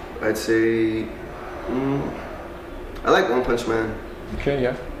 I'd say I like One Punch Man. Okay,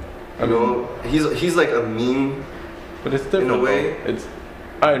 yeah. You know, he's like a meme, but it's different in a way.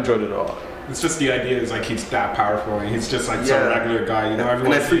 I enjoyed it a lot. It's just the idea is like he's that powerful and he's just like some regular guy, you know.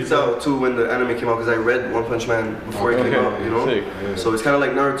 And I freaked out too when the anime came out because I read One Punch Man before it came out, you know. Yeah. So it's kind of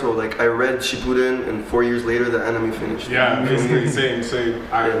like Naruto. Like I read Shippuden and 4 years later the anime finished. Yeah, basically same.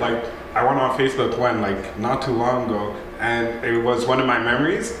 I like I went on Facebook when, like, not too long ago, and it was one of my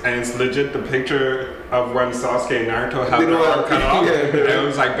memories, and it's legit the picture of when Sasuke and Naruto had their arm cut off. Yeah. And it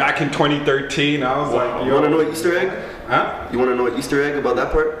was like back in 2013. I was like, You want to know an Easter egg? Huh? You want to know an Easter egg about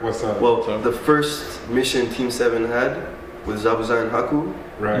that part? What's up? Well, What's up? the first mission Team 7 had with Zabuza and Haku,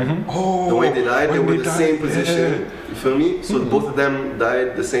 Right. Oh, the way they died, they when were the died, same position. yeah. You feel me? So both of them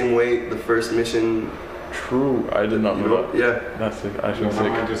died the same way the first mission. True. I did not You know know? that. Yeah. That's sick. Yo, Actually my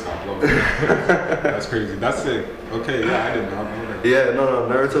sick. mind just got blown. That's crazy. That's sick. Okay, yeah, I did not know that. Yeah. No.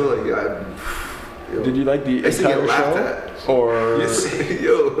 Naruto. Like, yo. Did you like the I used to get entire laughed show? Or Yes.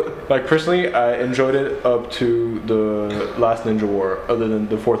 Yo. like personally, I enjoyed it up to the last Ninja War. Other than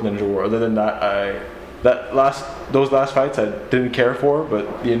the fourth Ninja War. Other than that, those last fights I didn't care for.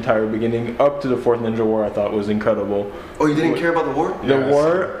 But the entire beginning up to the fourth Ninja War, I thought was incredible. Oh, you didn't care about the war? The Yes.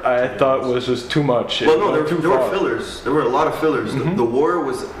 war I thought was just too much. Well, It no, went there too were far. fillers. There were a lot of fillers. The war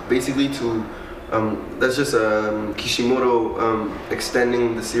was basically to, that's just Kishimoto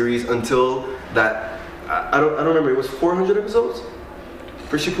extending the series until that. I don't remember. It was 400 episodes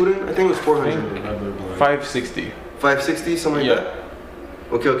for Shippuden. I think it was 400. 560. 560, something Yeah. like that.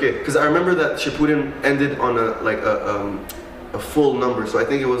 Okay. Because I remember that Shippuden ended on a full number. So I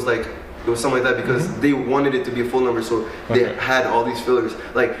think it was something like that because they wanted it to be a full number. So they Okay. had all these fillers.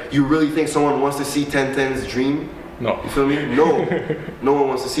 Like, you really think someone wants to see 1010's dream? No. You feel me? No. No one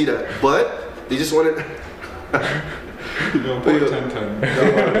wants to see that. But they just wanted. Yo, poor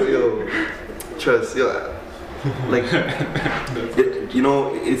 1010. Yo, trust, yo. Like, you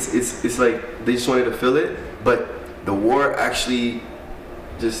know, it's like they just wanted to fill it, but the war actually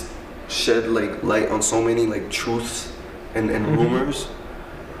just shed like light on so many like truths and rumors,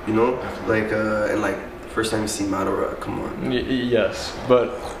 you know, like and like first time you see Madara, come on, Yes,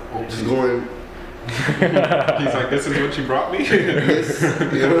 but just going. He's like, this is what you brought me? Yes,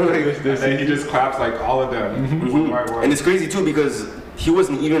 you know, like, And then he just claps like all of them. One by one. and it's crazy too because he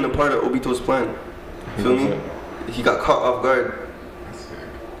wasn't even a part of Obito's plan. Feel me? He got caught off guard. That's sick.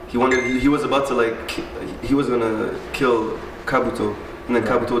 He was about to like he was gonna kill Kabuto, and then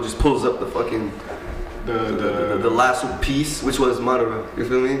Kabuto just pulls up the fucking the last piece, which was Madara. You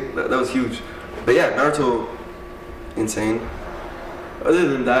feel me? That was huge. But yeah, Naruto, insane. Other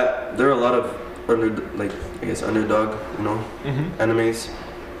than that, there are a lot of underdog, you know, animes.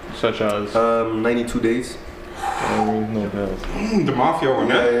 such as 92 Days. no bells. The Mafia one,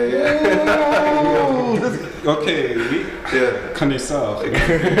 Yeah. Okay, Yeah. Kanisal.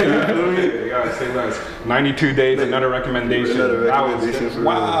 Yeah, say less. 92 days, another recommendation. Another That was recommendation good. for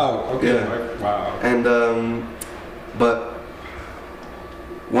Wow. Okay. Yeah. Wow. And but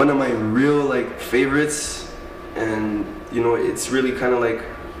one of my real like favorites, and you know, it's really kind of like,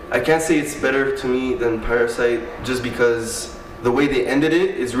 I can't say it's better to me than Parasite just because the way they ended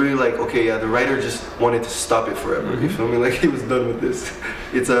it is really like, okay, yeah, the writer just wanted to stop it forever. You feel me? Like he was done with this.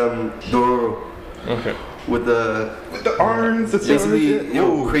 It's Dororo Okay. with the arms. That's basically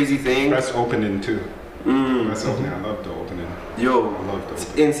crazy thing. Best opening too. Best opening. I love the opening. Yo, I love the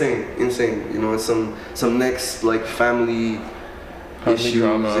it's opening. insane. You know, it's some next like family issues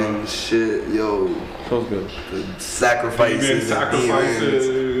drama. and shit. Yo, Feels good. Even sacrifices.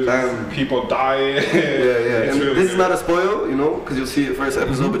 sacrifices. Damn. People dying. Yeah. It's And really this is good. not a spoil, you know, because you'll see it first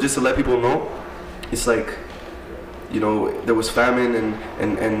episode. But just to let people know, it's like, you know, there was famine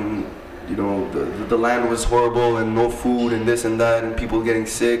and you know the land was horrible and no food and this and that and people getting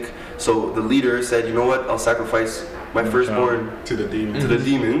sick. So the leader said, you know what? I'll sacrifice my firstborn To the demons. to the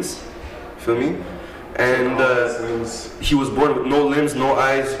demons. Feel me? And he was born with no limbs, no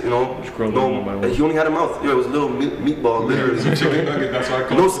eyes, you know, Just grow them one by one. he only had a mouth. Yo, it was a little meatball, literally. Chicken nugget, that's why I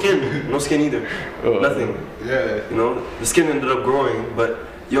call No it. no skin either, nothing. Yeah. You know, the skin ended up growing, but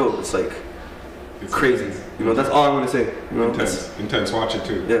yo, it's like It's crazy. intense. You know, that's all I'm gonna say. You know, Intense. Watch it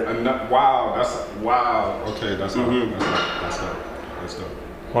too. Yeah. And wow. Okay, that's that's dope.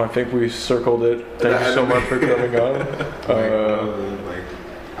 Well, I think we circled it. Thank you so much for coming on.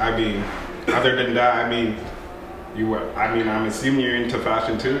 I mean, other than that, I mean, I'm assuming you're into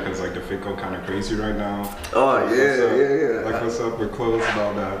fashion too, because like the fit go kind of crazy right now. Oh Like, yeah. Like what's up with clothes and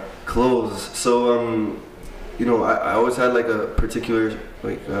all that? Clothes. So you know, I always had like a particular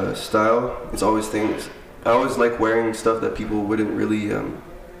like style. It's always things. I always like wearing stuff that people wouldn't really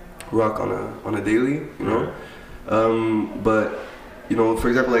rock on a daily. You know, but you know, for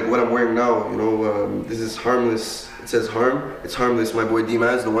example, like what I'm wearing now. You know, this is harmless. It says harm. It's harmless. My boy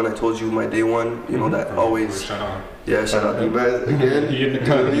D-Maz, the one I told you, my day one. You know that always. Shout out. Yeah, shout out D-Maz again. He in the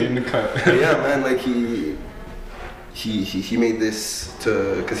cut. He in the cut. But yeah, man, like he made this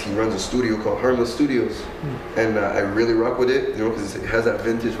because he runs a studio called Harmless Studios, and I really rock with it, you know, because it has that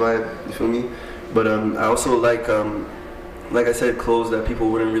vintage vibe. You feel me? But I also like I said, clothes that people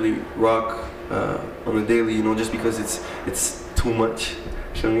wouldn't really rock on the daily, you know, just because it's too much.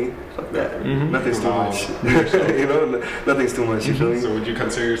 You feel me? Fuck that. Nothing's too much. You know, nothing's too much. You feel me? So would you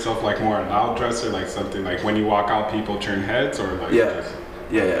consider yourself like more a loud dresser, like something like when you walk out, people turn heads, or like? Yeah.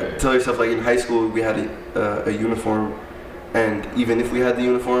 Tell yourself, like in high school, we had a uniform, and even if we had the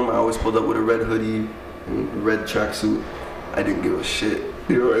uniform, I always pulled up with a red hoodie and red tracksuit. I didn't give a shit,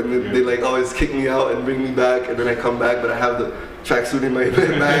 you know. And then they like always kick me out and bring me back, and then I come back, but I have the tracksuit in my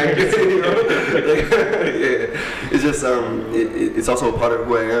bag. You know, like, yeah. It's just it's also a part of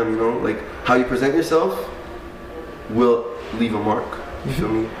who I am, you know. Like how you present yourself will leave a mark. You feel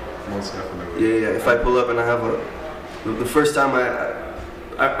me? Most definitely. Yeah. If I pull up and I have the first time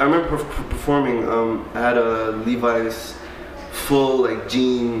I remember performing, I had a Levi's full like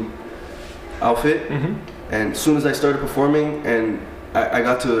jean outfit, and as soon as I started performing and I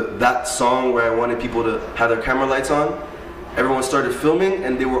got to that song where I wanted people to have their camera lights on, everyone started filming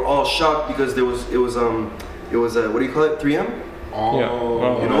and they were all shocked because it was what do you call it, 3M?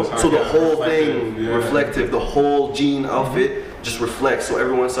 Oh, you know, so the whole thing reflective, the whole jean outfit just reflects. So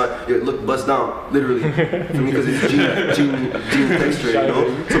everyone saw it looked bust down, literally, for me, because it's jean texture, you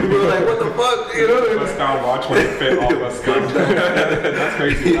know. So people were like, "What the fuck?" You know. Bust down watch when it fit all bust down. That's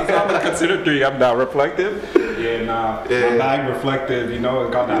crazy. That's how I consider 3M now, reflective. Yeah, nah. My bag reflective, you know,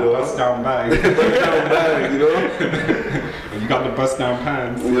 it got that bust down bag. You know. You got the bust down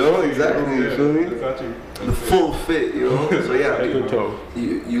pants. You know, exactly. You feel me? The full fit, you know. So yeah,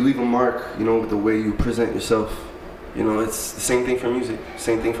 you leave a mark, you know, with the way you present yourself. You know, it's the same thing for music,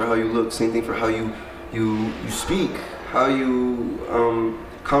 same thing for how you look, same thing for how you speak, how you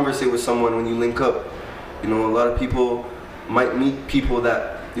conversate with someone when you link up. You know, a lot of people might meet people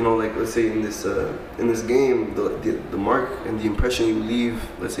that, you know, like let's say in this game, the mark and the impression you leave,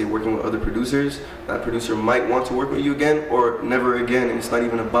 let's say working with other producers, that producer might want to work with you again or never again, and it's not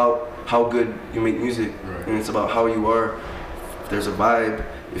even about how good you make music, and it's about how you are. If there's a vibe,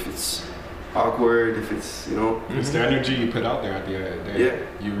 if it's awkward, if it's, you know, it's the energy you put out there at the end of the day.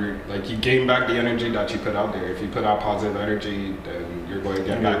 You gain back the energy that you put out there. If you put out positive energy, then you're going to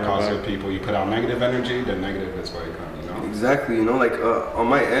get back positive people. You put out negative energy, then negative is going to come, you know. Exactly, you know, like on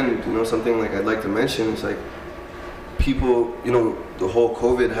my end, you know, something like I'd like to mention is like people, you know, the whole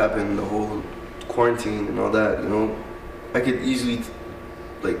COVID happened, the whole quarantine and all that, you know, I could easily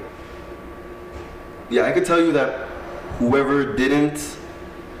I could tell you that whoever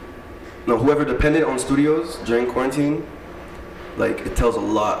depended on studios during quarantine, like it tells a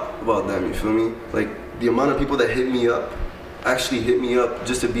lot about them, you feel me? Like the amount of people that actually hit me up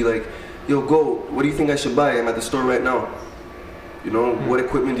just to be like, yo, go, what do you think I should buy? I'm at the store right now. You know, what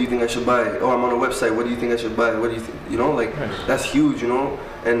equipment do you think I should buy? Oh, I'm on a website, what do you think I should buy? What do you think? You know, like that's huge, you know?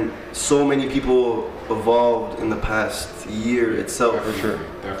 And so many people evolved in the past year itself. For sure,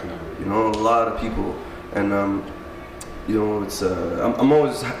 definitely. You know, a lot of people. And you know, it's I'm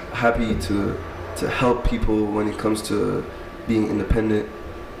always happy to help people when it comes to being independent,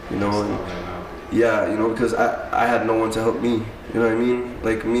 you know. And you know, because I had no one to help me, you know what I mean?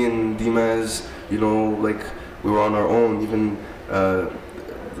 Like me and Dimaz, you know, like we were on our own. Even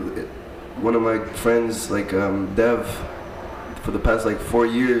one of my friends, like Dev, for the past like 4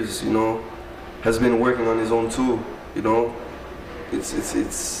 years, you know, has been working on his own too, you know.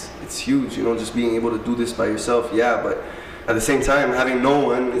 It's huge, you know, just being able to do this by yourself, but at the same time, having no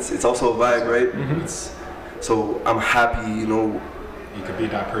one, it's also a vibe, right? So I'm happy, you know. You could be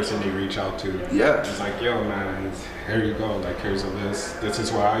that person they reach out to. Yeah. It's like, yo, man, here you go. Like, here's a list. This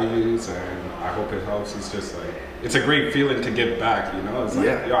is what I use, and I hope it helps. It's just like, it's a great feeling to give back, you know? It's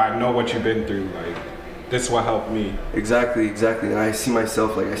like, yo, I know what you've been through. Like, this is what helped me. Exactly. And I see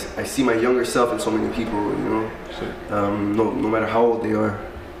myself, like, I see my younger self in so many people, you know? No matter how old they are.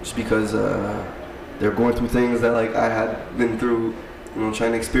 Just because they're going through things that like I had been through, you know,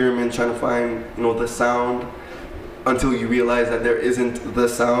 trying to experiment, trying to find, you know, the sound, until you realize that there isn't the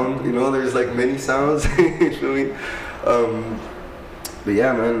sound, you know, there's like many sounds. You feel me? But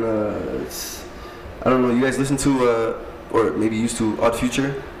yeah, man, I don't know, you guys listen to or maybe used to Odd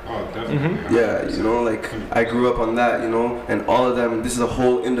Future? Oh, definitely. Yeah, you know, like I grew up on that, you know, and all of them, this is a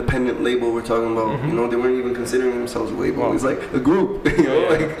whole independent label we're talking about, you know, they weren't even considering themselves a label. It's like a group, you know,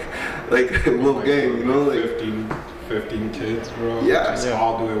 like a little gang, you know, like 15 kids, bro. Yeah. Just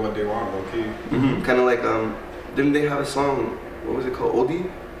all doing what they want, okay? Kind of like, didn't they have a song, what was it called,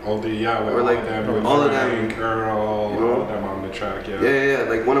 Oldie? Oldie, yeah, with Or, like, all of them, all of them, Frank, Earl, you know? all of them on the track, yeah. Yeah.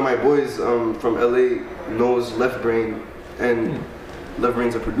 Like one of my boys from LA knows Left Brain, and Left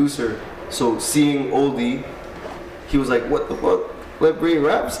Brain's a producer. So seeing Oldie, he was like, "What the fuck? Left Brain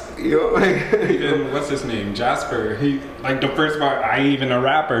raps?" You know, like. Even what's his name, Jasper. He like the first part. I ain't even a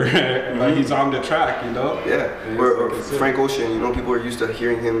rapper. Like he's on the track, you know. Yeah. And Or it's like Frank Ocean. You know, people are used to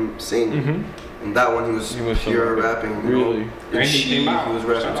hearing him sing. And that one, he was pure rapping. You Really? know? And he came out. He was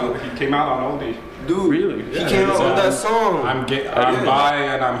rapping Shout too. out, he came out on Oldie. Dude, Really? he Yeah, came he out said, with that song. I'm Yeah. by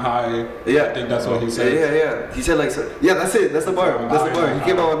and I'm high. Yeah. I think that's what he said. Yeah. He said like, yeah, that's it. That's the bar. That's the bar. He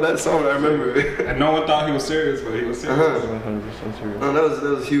came out with that song. I remember. And no one thought he was serious, but he was serious. 100% serious. No, that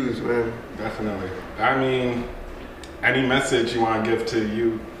was huge, man. Definitely. I mean, any message you want to give to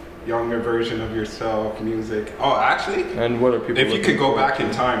you, younger version of yourself, music? Oh, actually, And what are people? if you looking could go for? back in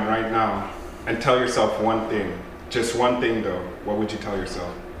time right now and tell yourself one thing, just one thing though, what would you tell yourself?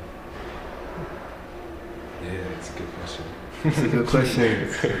 Yeah, it's a good question. It's a good question.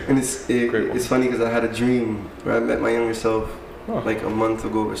 And Great one. it's funny because I had a dream where I met my younger self like a month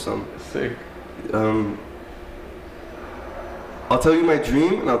ago or something. Sick. I'll tell you my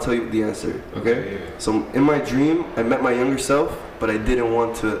dream and I'll tell you the answer. Okay? Yeah. So in my dream, I met my younger self, but I didn't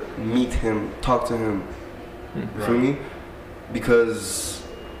want to meet him, talk to him. You feel me? Because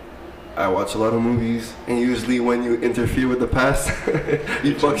I watch a lot of movies, and usually when you interfere with the past,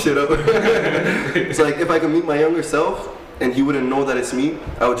 you fuck shit up. It's like if I could meet my younger self and he wouldn't know that it's me,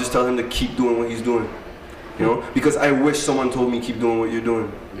 I would just tell him to keep doing what he's doing. You know? Because I wish someone told me keep doing what you're doing.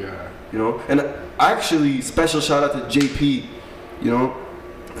 Yeah. You know? And actually, special shout out to JP. You know?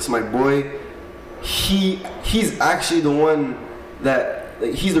 That's my boy. He's actually the one that,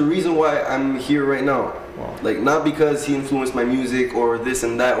 like, he's the reason why I'm here right now. Wow. Like, not because he influenced my music or this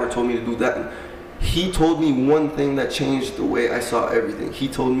and that or told me to do that. He told me one thing that changed the way I saw everything. He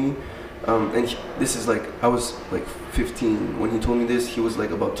told me, this is like, I was like 15. When he told me this, he was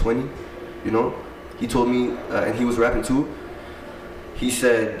like about 20, you know? He told me, and he was rapping too, he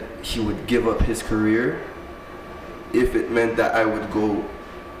said he would give up his career if it meant that I would go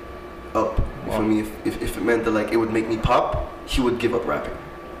up. You feel me? If it meant that like it would make me pop, he would give up rapping.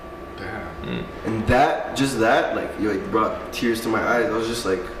 Damn. And that, like, it brought tears to my eyes. I was just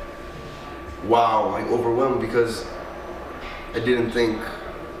like, wow, like overwhelmed because I didn't think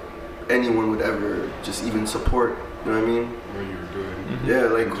anyone would ever just even support, you know what I mean? What you were doing. Yeah,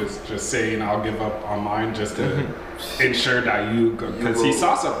 like, Just saying I'll give up on mine just to ensure that you go, because he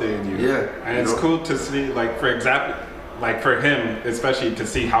saw something in you. Yeah, And you it's know? cool to see, like, for example, like for him, especially to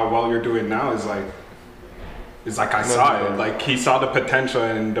see how well you're doing now is like I saw it. Like he saw the potential,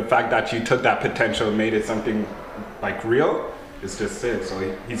 and the fact that you took that potential and made it something like real, it's just sick. So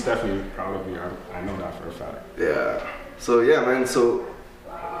he's definitely proud of you. I know that for a fact. yeah. So yeah, man, so,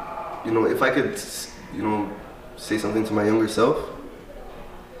 you know, if I could, you know, say something to my younger self,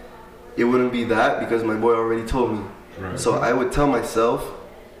 it wouldn't be that because my boy already told me. Right. So I would tell myself,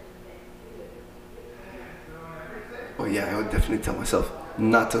 oh yeah, I would definitely tell myself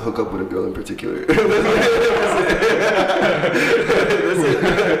not to hook up with a girl in particular. That's it.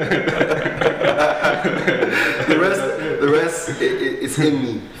 The rest, it's in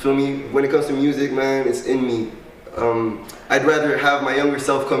me. Feel me? When it comes to music, man, it's in me. I'd rather have my younger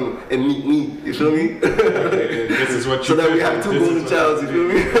self come and meet me. You feel me? This is what you So that we do. have two This is golden what childs. You feel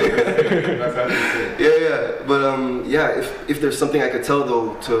me? That's how you say it. Yeah. But yeah, if there's something I could tell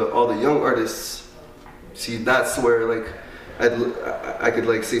though to all the young artists, see, that's where like I could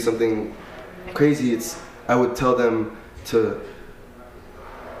like say something crazy. I would tell them to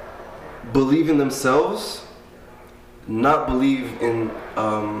believe in themselves, not believe in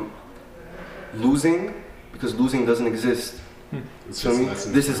losing, because losing doesn't exist. It's Feel just me?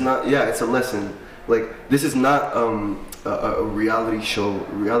 lessons. This is not. Yeah, it's a lesson. Like, this is not a reality show,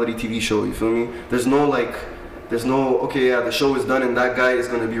 reality TV show. You feel me? There's no okay, yeah, the show is done and that guy is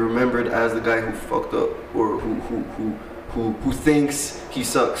gonna be remembered as the guy who fucked up or who thinks he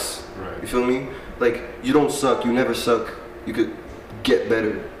sucks. Right. You feel me? Like, you don't suck. You never suck. You could get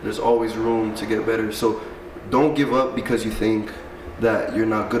better. There's always room to get better. So don't give up because you think that you're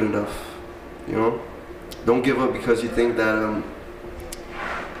not good enough. You know? Don't give up because you think that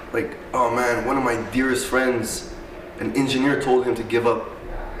like, oh man, one of my dearest friends, an engineer told him to give up.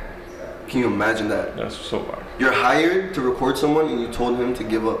 Can you imagine that? That's so bad. You're hired to record someone and you told him to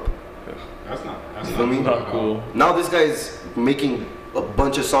give up. That's You feel me? Not cool. Now this guy's making a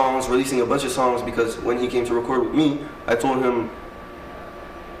bunch of songs, releasing a bunch of songs because when he came to record with me, I told him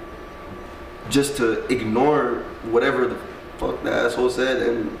just to ignore whatever the fuck the asshole said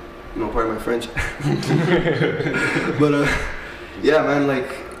and, you know, pardon my French. But yeah, man, like,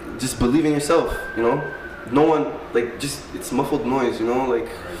 just believe in yourself, you know. No one, like, just, it's muffled noise, you know, like,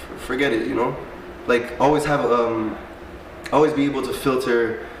 forget it, you know. Like, always have, always be able to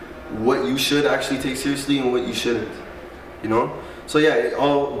filter what you should actually take seriously and what you shouldn't, you know. So yeah, it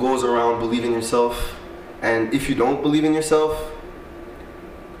all goes around believing in yourself, and if you don't believe in yourself,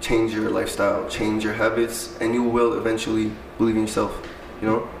 change your lifestyle, change your habits, and you will eventually believe in yourself, you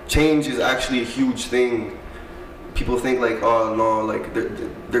know. Change is actually a huge thing. People think like, oh no, like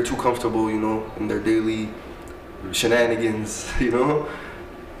they're too comfortable, you know, in their daily shenanigans, you know.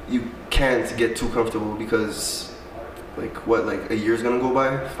 You can't get too comfortable because, like, what, like a year's gonna go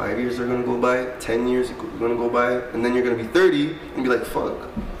by, 5 years are gonna go by, 10 years are gonna go by, and then you're gonna be 30 and be like, fuck,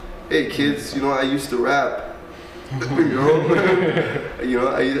 hey kids, you know, I used to rap, you know, you know,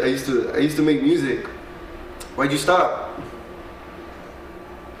 I used to make music. Why'd you stop?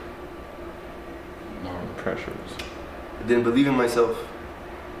 No Pressures. I didn't believe in myself.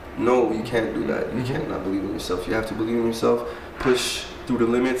 No, you can't do that. You can't not believe in yourself. You have to believe in yourself. Push through the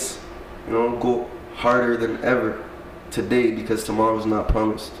limits. You know, go harder than ever today because tomorrow's not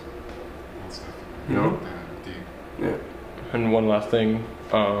promised. You know? Yeah. And one last thing,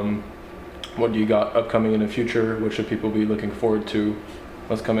 what do you got upcoming in the future? What should people be looking forward to?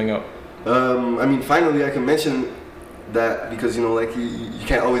 What's coming up? I mean, finally I can mention that because, you know, like you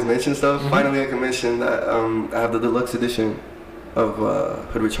can't always mention stuff. Finally I can mention that I have the deluxe edition of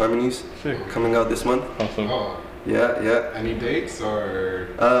Hoodrich Harmonies Sick. coming out this month. Awesome. Oh, Yeah. any dates or?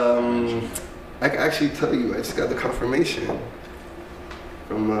 I can actually tell you, I just got the confirmation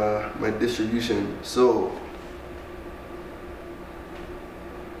from my distribution. So,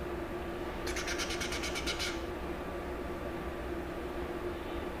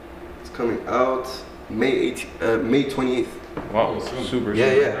 it's coming out May 28th. Wow, soon. super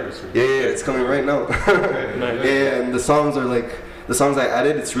Yeah, soon. it's coming right now. Nice. Yeah, and the songs are like, the songs I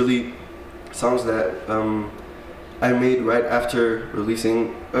added, it's really songs that I made right after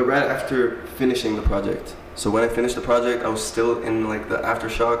finishing the project. So when I finished the project, I was still in like the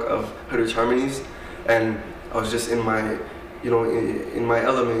aftershock of Hoodrich Harmonies, and I was just in my, you know, in my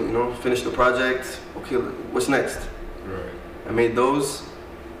element, you know, finished the project, okay, what's next? Right. I made those,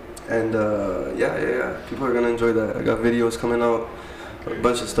 and yeah, people are gonna enjoy that. I got videos coming out, a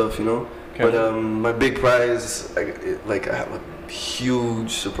bunch of stuff, you know. Okay. But my big prize, I have a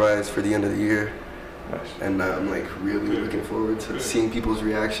huge surprise for the end of the year, Nice. and I'm like really looking forward to seeing people's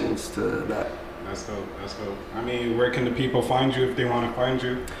reactions to that. That's dope. That's dope. I mean, where can the people find you if they want to find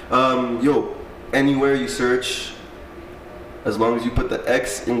you? Yo, anywhere you search, as long as you put the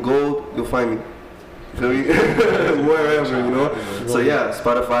X in gold, you'll find me. You feel me? Wherever, you know. So yeah,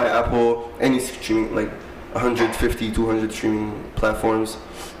 Spotify, Apple, any streaming, like 150, 200 streaming platforms.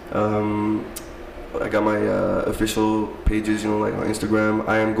 I got my official pages, you know, like on Instagram,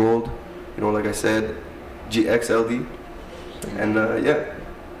 I am gold, you know, like I said, GXLD, and yeah.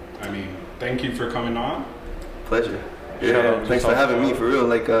 I mean, thank you for coming on. Pleasure. Shout Yeah, out to thanks for having me, Southpaw. for real.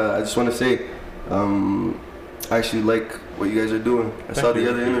 Like, I just want to say, I actually like what you guys are doing. I saw the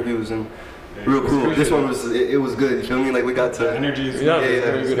other interviews and real cool. This one was, it was good. You feel me? Like we got The to. energy is Yeah, Yeah,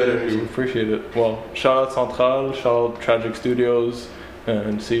 very it's good good interview. energy. Appreciate it. Well, shout out Central, shout out Tragic Studios,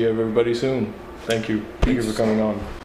 and see everybody soon. Thank you. Thank you for coming on.